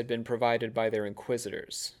answers had been provided by their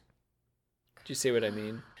inquisitors. Do you see what I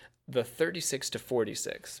mean? The 36 to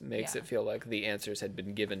 46 makes it feel like the answers had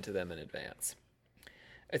been given to them in advance.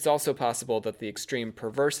 It's also possible that the extreme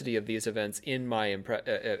perversity of these events, in my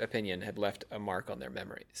opinion, had left a mark on their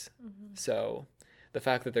memories. So the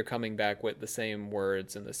fact that they're coming back with the same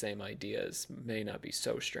words and the same ideas may not be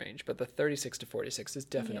so strange, but the 36 to 46 is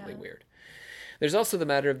definitely weird. There's also the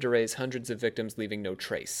matter of Duret's hundreds of victims leaving no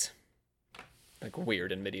trace. Like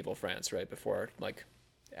weird in medieval France, right? Before, like,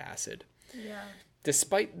 acid. Yeah.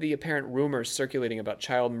 Despite the apparent rumors circulating about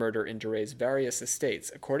child murder in Duret's various estates,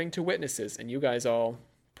 according to witnesses, and you guys all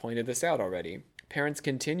pointed this out already, parents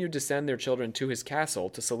continued to send their children to his castle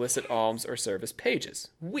to solicit alms or serve as pages.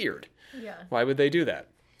 Weird. Yeah. Why would they do that?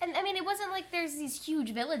 And I mean, it wasn't like there's these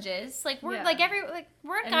huge villages. Like word, Yeah.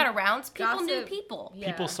 word got around. People knew gossip- people. Yeah.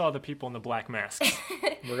 People saw the people in the black masks.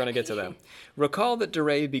 We're going to get to them. Recall that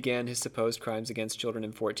Duret began his supposed crimes against children in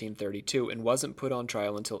 1432 and wasn't put on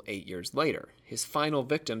trial until 8 years later. His final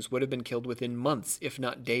victims would have been killed within months, if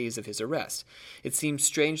not days, of his arrest. It seems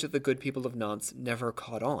strange that the good people of Nantes never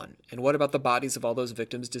caught on. And what about the bodies of all those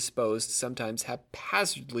victims disposed, sometimes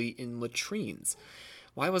haphazardly, in latrines?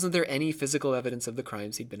 Why wasn't there any physical evidence of the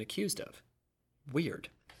crimes he'd been accused of? Weird.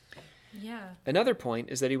 Yeah. Another point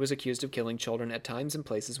is that he was accused of killing children at times and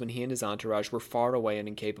places when he and his entourage were far away and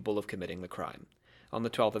incapable of committing the crime. On the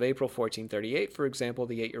 12th of April, 1438, for example,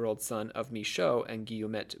 the 8-year-old son of Michaud and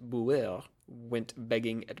Guillaumet Bouer went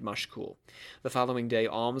begging at Machecoul. The following day,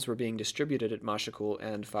 alms were being distributed at Machecoul,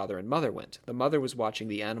 and father and mother went. The mother was watching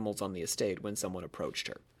the animals on the estate when someone approached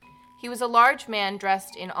her. He was a large man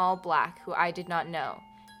dressed in all black, who I did not know.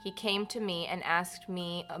 He came to me and asked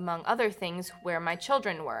me, among other things, where my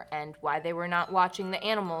children were, and why they were not watching the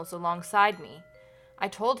animals alongside me. I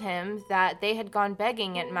told him that they had gone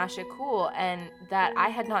begging at Machecoul, and that I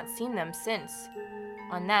had not seen them since.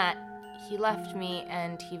 On that, he left me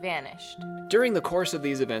and he vanished. During the course of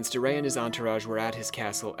these events, Duret and his entourage were at his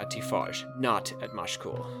castle at Tiffauges, not at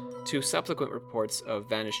Machecoul. 2 subsequent reports of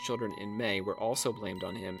vanished children in May were also blamed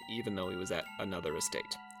on him, even though he was at another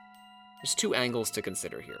estate. There's 2 angles to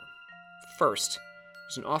consider here. First,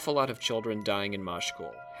 there's an awful lot of children dying in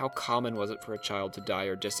Machecoul. How common was it for a child to die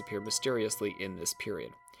or disappear mysteriously in this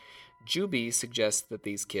period? Juby suggests that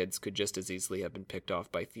these kids could just as easily have been picked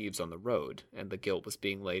off by thieves on the road, and the guilt was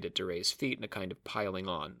being laid at Duret's feet in a kind of piling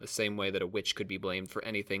on, the same way that a witch could be blamed for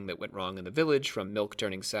anything that went wrong in the village, from milk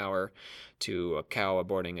turning sour, to a cow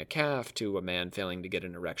aborting a calf, to a man failing to get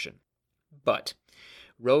an erection. But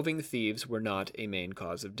roving thieves were not a main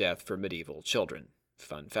cause of death for medieval children.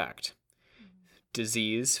 Fun fact.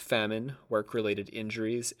 Disease, famine, work-related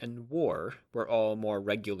injuries, and war were all more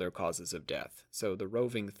regular causes of death. So the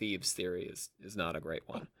roving thieves theory is not a great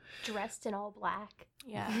one. Dressed in all black.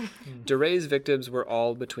 Yeah. Duret's victims were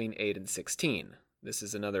all between 8 and 16. This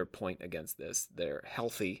is another point against this. They're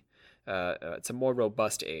healthy, It's a more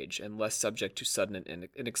robust age and less subject to sudden and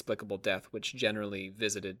inexplicable death, which generally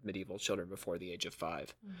visited medieval children before the age of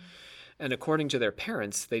 5. And according to their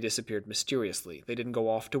parents, they disappeared mysteriously. They didn't go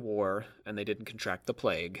off to war, and they didn't contract the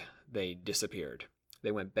plague. They disappeared.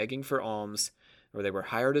 They went begging for alms, or they were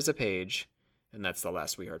hired as a page, and that's the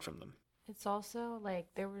last we heard from them. It's also like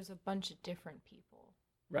there was a bunch of different people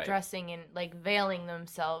Right. dressing and like veiling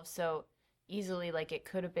themselves so easily, like it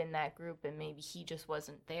could have been that group, and maybe he just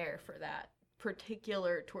wasn't there for that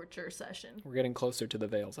particular torture session. We're getting closer to the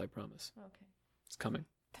veils, I promise. Okay. It's coming.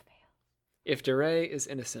 If de Rey is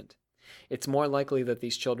innocent, it's more likely that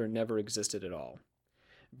these children never existed at all.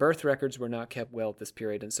 Birth records were not kept well at this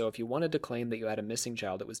period, and so if you wanted to claim that you had a missing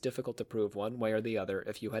child, it was difficult to prove one way or the other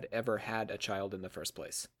if you had ever had a child in the first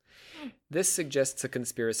place. This suggests a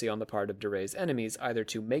conspiracy on the part of de Rey's enemies, either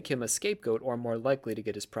to make him a scapegoat or more likely to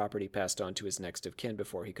get his property passed on to his next of kin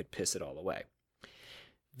before he could piss it all away.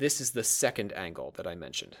 This is the second angle that I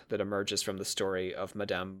mentioned that emerges from the story of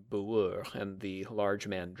Madame Boueur and the large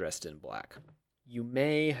man dressed in black. You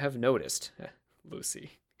may have noticed,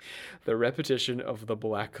 Lucy, the repetition of the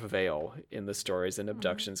black veil in the stories and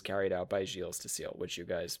abductions carried out by Gilles Tecile, which you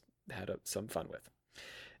guys had some fun with.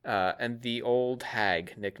 And the old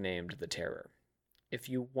hag nicknamed the Terror. If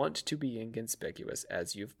you want to be inconspicuous,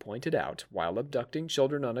 as you've pointed out, while abducting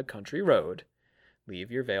children on a country road,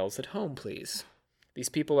 leave your veils at home, please. These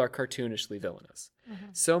people are cartoonishly villainous.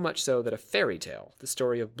 So much so that a fairy tale, the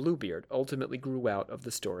story of Bluebeard, ultimately grew out of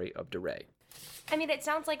the story of de Rey. I mean, it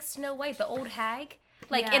sounds like Snow White, the old hag,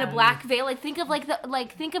 like in a black veil. Like think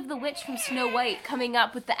of the witch from Snow White coming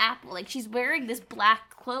up with the apple. Like she's wearing this black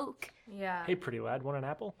cloak. Yeah. Hey, pretty lad, want an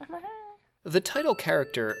apple? The title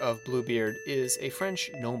character of Bluebeard is a French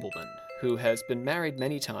nobleman who has been married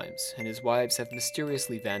many times, and his wives have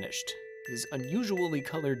mysteriously vanished. His unusually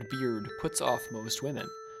colored beard puts off most women,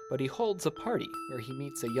 but he holds a party where he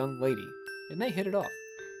meets a young lady, and they hit it off.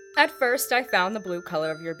 At first, I found the blue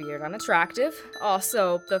color of your beard unattractive.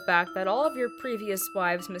 Also, the fact that all of your previous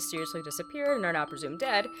wives mysteriously disappeared and are now presumed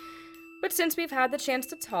dead. But since we've had the chance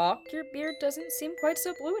to talk, your beard doesn't seem quite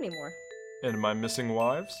so blue anymore. And my missing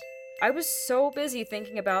wives? I was so busy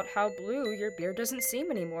thinking about how blue your beard doesn't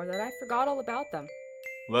seem anymore that I forgot all about them.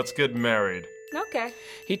 Let's get married. Okay.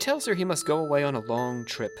 He tells her he must go away on a long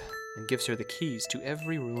trip, and gives her the keys to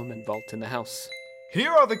every room and vault in the house.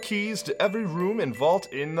 Here are the keys to every room and vault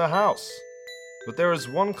in the house. But there is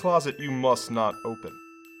one closet you must not open,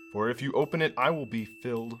 for if you open it, I will be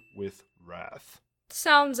filled with wrath.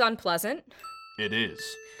 Sounds unpleasant. It is.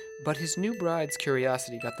 But his new bride's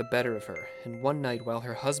curiosity got the better of her, and one night while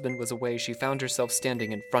her husband was away, she found herself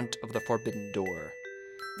standing in front of the forbidden door.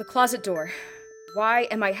 The closet door. Why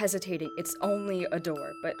am I hesitating? It's only a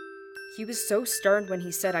door, but he was so stern when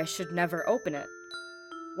he said I should never open it.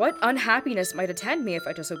 What unhappiness might attend me if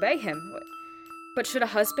I disobey him? But should a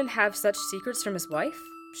husband have such secrets from his wife?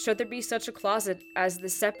 Should there be such a closet as the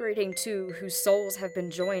separating two whose souls have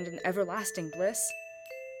been joined in everlasting bliss?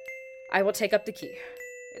 I will take up the key.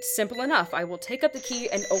 It's simple enough. I will take up the key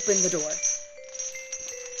and open the door.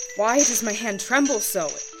 Why does my hand tremble so?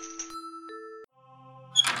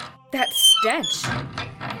 That stench!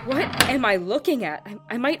 What am I looking at?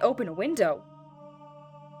 I might open a window.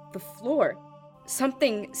 The floor.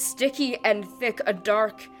 Something sticky and thick, a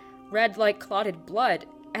dark red like clotted blood,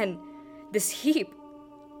 and this heap.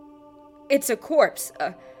 It's a corpse,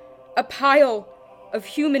 a pile of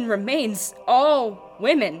human remains, all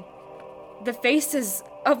women. The faces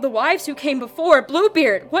of the wives who came before.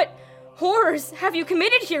 Bluebeard, what horrors have you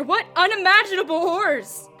committed here? What unimaginable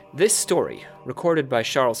horrors! This story, recorded by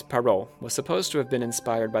Charles Perrault, was supposed to have been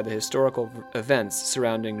inspired by the historical events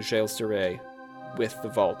surrounding Gilles de Rey, with the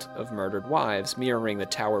vault of murdered wives mirroring the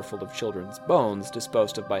tower full of children's bones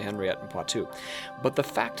disposed of by Henriette and Poitou. But the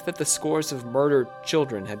fact that the scores of murdered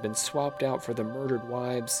children had been swapped out for the murdered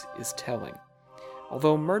wives is telling.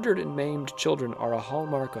 Although murdered and maimed children are a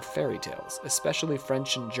hallmark of fairy tales, especially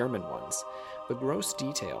French and German ones, the gross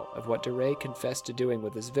detail of what de Rey confessed to doing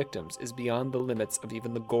with his victims is beyond the limits of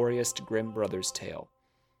even the goriest Grimm brothers' tale.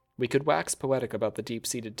 We could wax poetic about the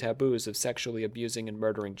deep-seated taboos of sexually abusing and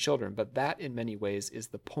murdering children, but that in many ways is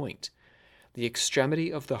the point. The extremity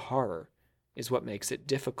of the horror is what makes it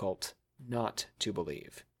difficult not to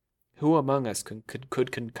believe. Who among us could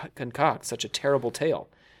concoct such a terrible tale,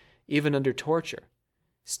 even under torture?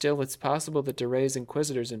 Still, it's possible that de Rey's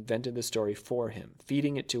inquisitors invented the story for him,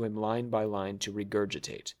 feeding it to him line by line to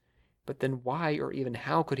regurgitate. But then why or even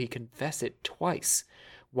how could he confess it twice,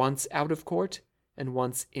 once out of court and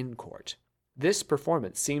once in court? This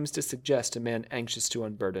performance seems to suggest a man anxious to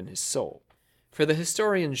unburden his soul. For the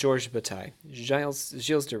historian Georges Bataille, Gilles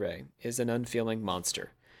de Rais is an unfeeling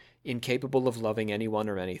monster, incapable of loving anyone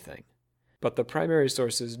or anything. But the primary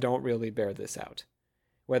sources don't really bear this out.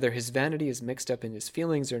 Whether his vanity is mixed up in his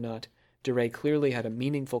feelings or not, de Rais clearly had a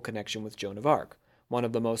meaningful connection with Joan of Arc, one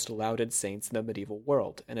of the most lauded saints in the medieval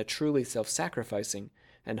world, and a truly self-sacrificing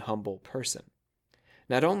and humble person.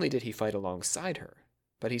 Not only did he fight alongside her,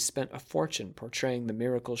 but he spent a fortune portraying the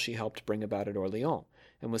miracles she helped bring about at Orleans,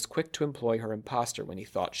 and was quick to employ her impostor when he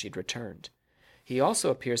thought she'd returned. He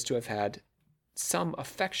also appears to have had some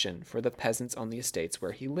affection for the peasants on the estates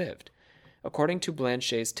where he lived. According to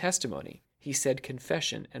Blanchet's testimony, he said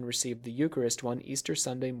confession and received the Eucharist one Easter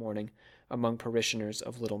Sunday morning among parishioners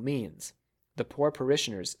of little means. The poor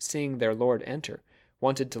parishioners, seeing their Lord enter,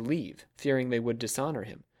 wanted to leave, fearing they would dishonor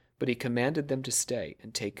him, but he commanded them to stay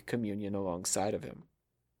and take communion alongside of him.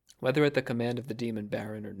 Whether at the command of the demon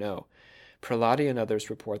baron or no, Prelati and others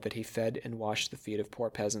report that he fed and washed the feet of poor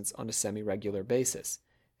peasants on a semi-regular basis,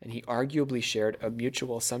 and he arguably shared a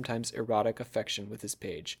mutual, sometimes erotic affection with his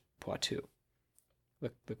page, Poitou,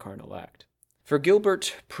 the carnal act. For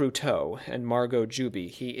Gilbert Proutot and Margot Juby,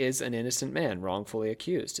 he is an innocent man wrongfully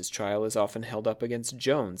accused. His trial is often held up against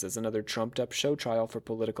Jones as another trumped-up show trial for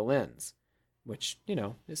political ends, which,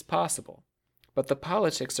 is possible. But the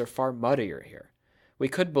politics are far muddier here. We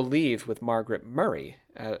could believe with Margaret Murray,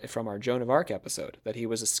 from our Joan of Arc episode, that he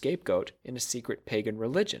was a scapegoat in a secret pagan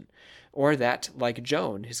religion, or that, like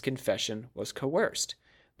Joan, his confession was coerced.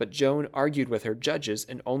 But Joan argued with her judges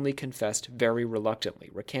and only confessed very reluctantly,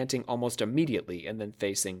 recanting almost immediately and then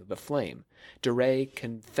facing the flame. De Rais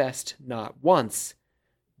confessed not once,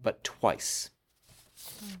 but twice.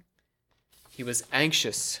 He was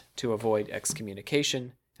anxious to avoid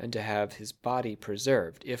excommunication and to have his body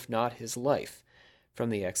preserved, if not his life, from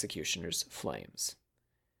the executioner's flames.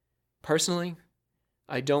 Personally,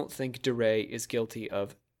 I don't think de Rais is guilty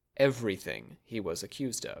of everything he was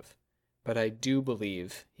accused of, but I do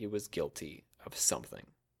believe he was guilty of something.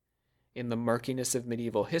 In the murkiness of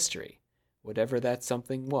medieval history, whatever that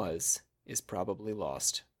something was is probably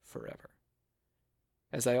lost forever.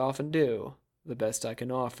 As I often do, the best I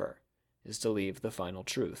can offer is to leave the final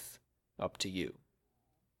truth up to you.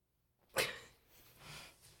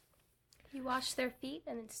 He washed their feet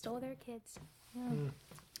and then stole their kids.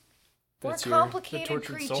 That's We're your complicated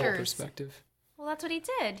tortured soul creatures. perspective. Well, that's what he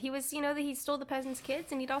did. He was, he stole the peasants'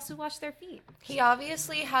 kids, and he'd also wash their feet. He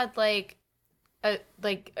obviously had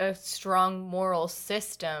a strong moral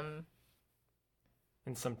system.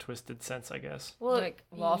 In some twisted sense, I guess. Well, Like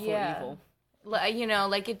lawful evil.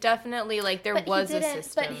 It definitely there was a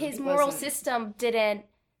system. But his It moral wasn't- system didn't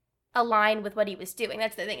align with what he was doing.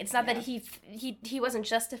 That's the thing. It's not that he wasn't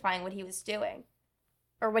justifying what he was doing,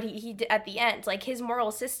 or what he did at the end. Like his moral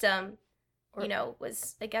system,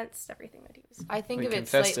 was against everything that he was. I think We of it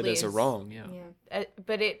confessed slightly it as a wrong, yeah.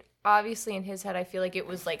 But it obviously in his head, I feel like it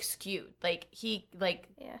was skewed.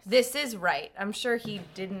 Yes. This is right. I'm sure he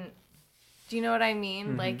didn't. Do you know what I mean?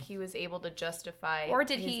 Mm-hmm. Like he was able to justify. Or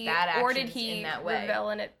did his he? bad actions Or did he in that way? revel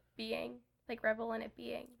in it being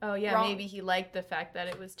Oh yeah, wrong? maybe he liked the fact that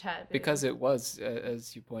it was taboo. Because it was,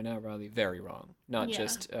 as you point out, Riley, very wrong. Not Yeah.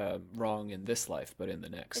 just wrong in this life, but in the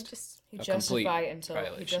next. It just He A complete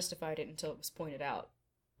violation. justified it until it was pointed out,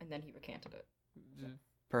 and then he recanted it.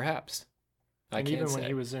 Perhaps. I And can't even say. when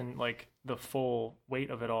he was in the full weight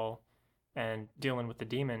of it all and dealing with the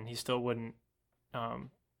demon, he still wouldn't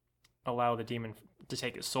allow the demon to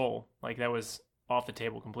take his soul. That was off the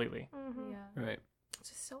table completely. Right. It's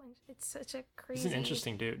just it's such a crazy. He's an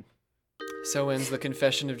interesting dude. So ends the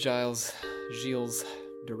confession of Gilles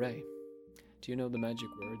de Rais. Do you know the magic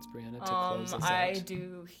words, Brianna, to close this I out?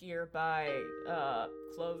 do hereby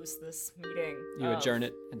close this meeting. You adjourn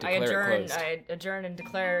it and I declare it closed. I adjourn and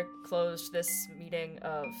declare closed this meeting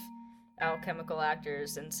of alchemical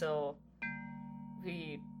actors until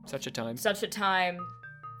Such a time. such a time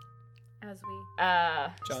as we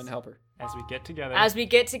John Helper. As we get together. as we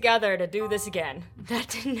get together to do this again. That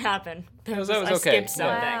didn't happen. That was I okay. skipped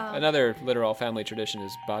something. Yeah. Another literal family tradition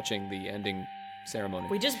is botching the ending ceremony.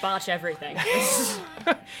 We just botch everything.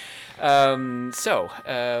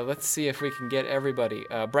 Let's see if we can get everybody.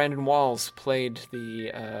 Brandon Walls played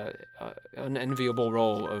the unenviable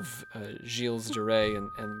role of Gilles de Rais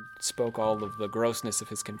and spoke all of the grossness of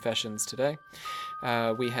his confessions today.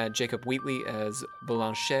 We had Jacob Wheatley as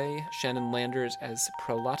Blanchet, Shannon Landers as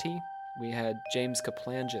Prelati. We had James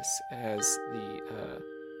Kaplangis as the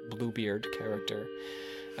Bluebeard character,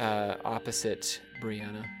 opposite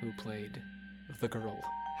Brianna, who played the girl,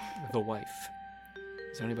 the wife.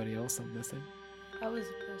 Is there anybody else I'm missing? I was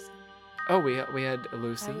a person. Oh, we had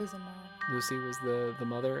Lucy. I was a mom. Lucy was the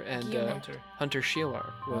mother, and Guillemette. Hunter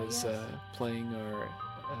Sheelar was yes. playing our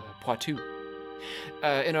Poitou.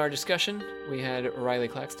 In our discussion, we had Riley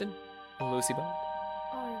Claxton and Lucy Bond.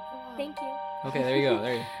 Thank you. Okay, there you go.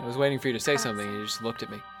 There you. I was waiting for you to say something, and you just looked at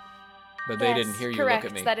me. But they didn't hear you correct.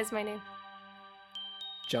 look at me. That is my name.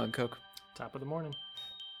 John Cook. Top of the morning.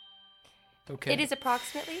 Okay. It is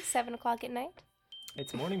approximately 7 o'clock at night.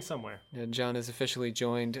 It's morning somewhere. And John has officially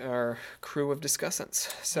joined our crew of discussants.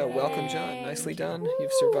 So welcome, John. Nicely done.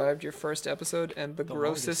 You've survived your first episode and the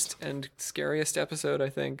grossest and scariest episode, I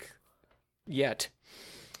think, yet.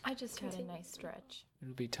 I just had a nice stretch.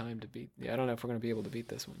 It'll be time to beat. Yeah, I don't know if we're going to be able to beat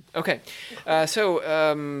this one. Okay. So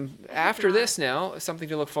after this now, something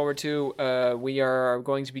to look forward to, we are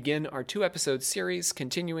going to begin our 2-episode series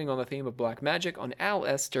continuing on the theme of black magic on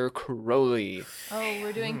Aleister Crowley. Oh,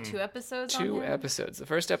 we're doing 2 episodes on 2 him? episodes. The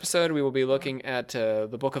first episode, we will be looking at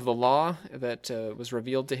the Book of the Law that was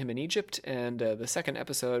revealed to him in Egypt. And the second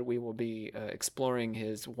episode, we will be exploring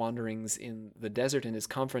his wanderings in the desert and his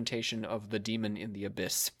confrontation of the demon in the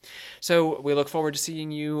abyss. So we look forward to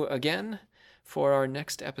seeing you again for our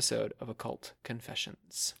next episode of Occult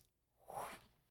Confessions.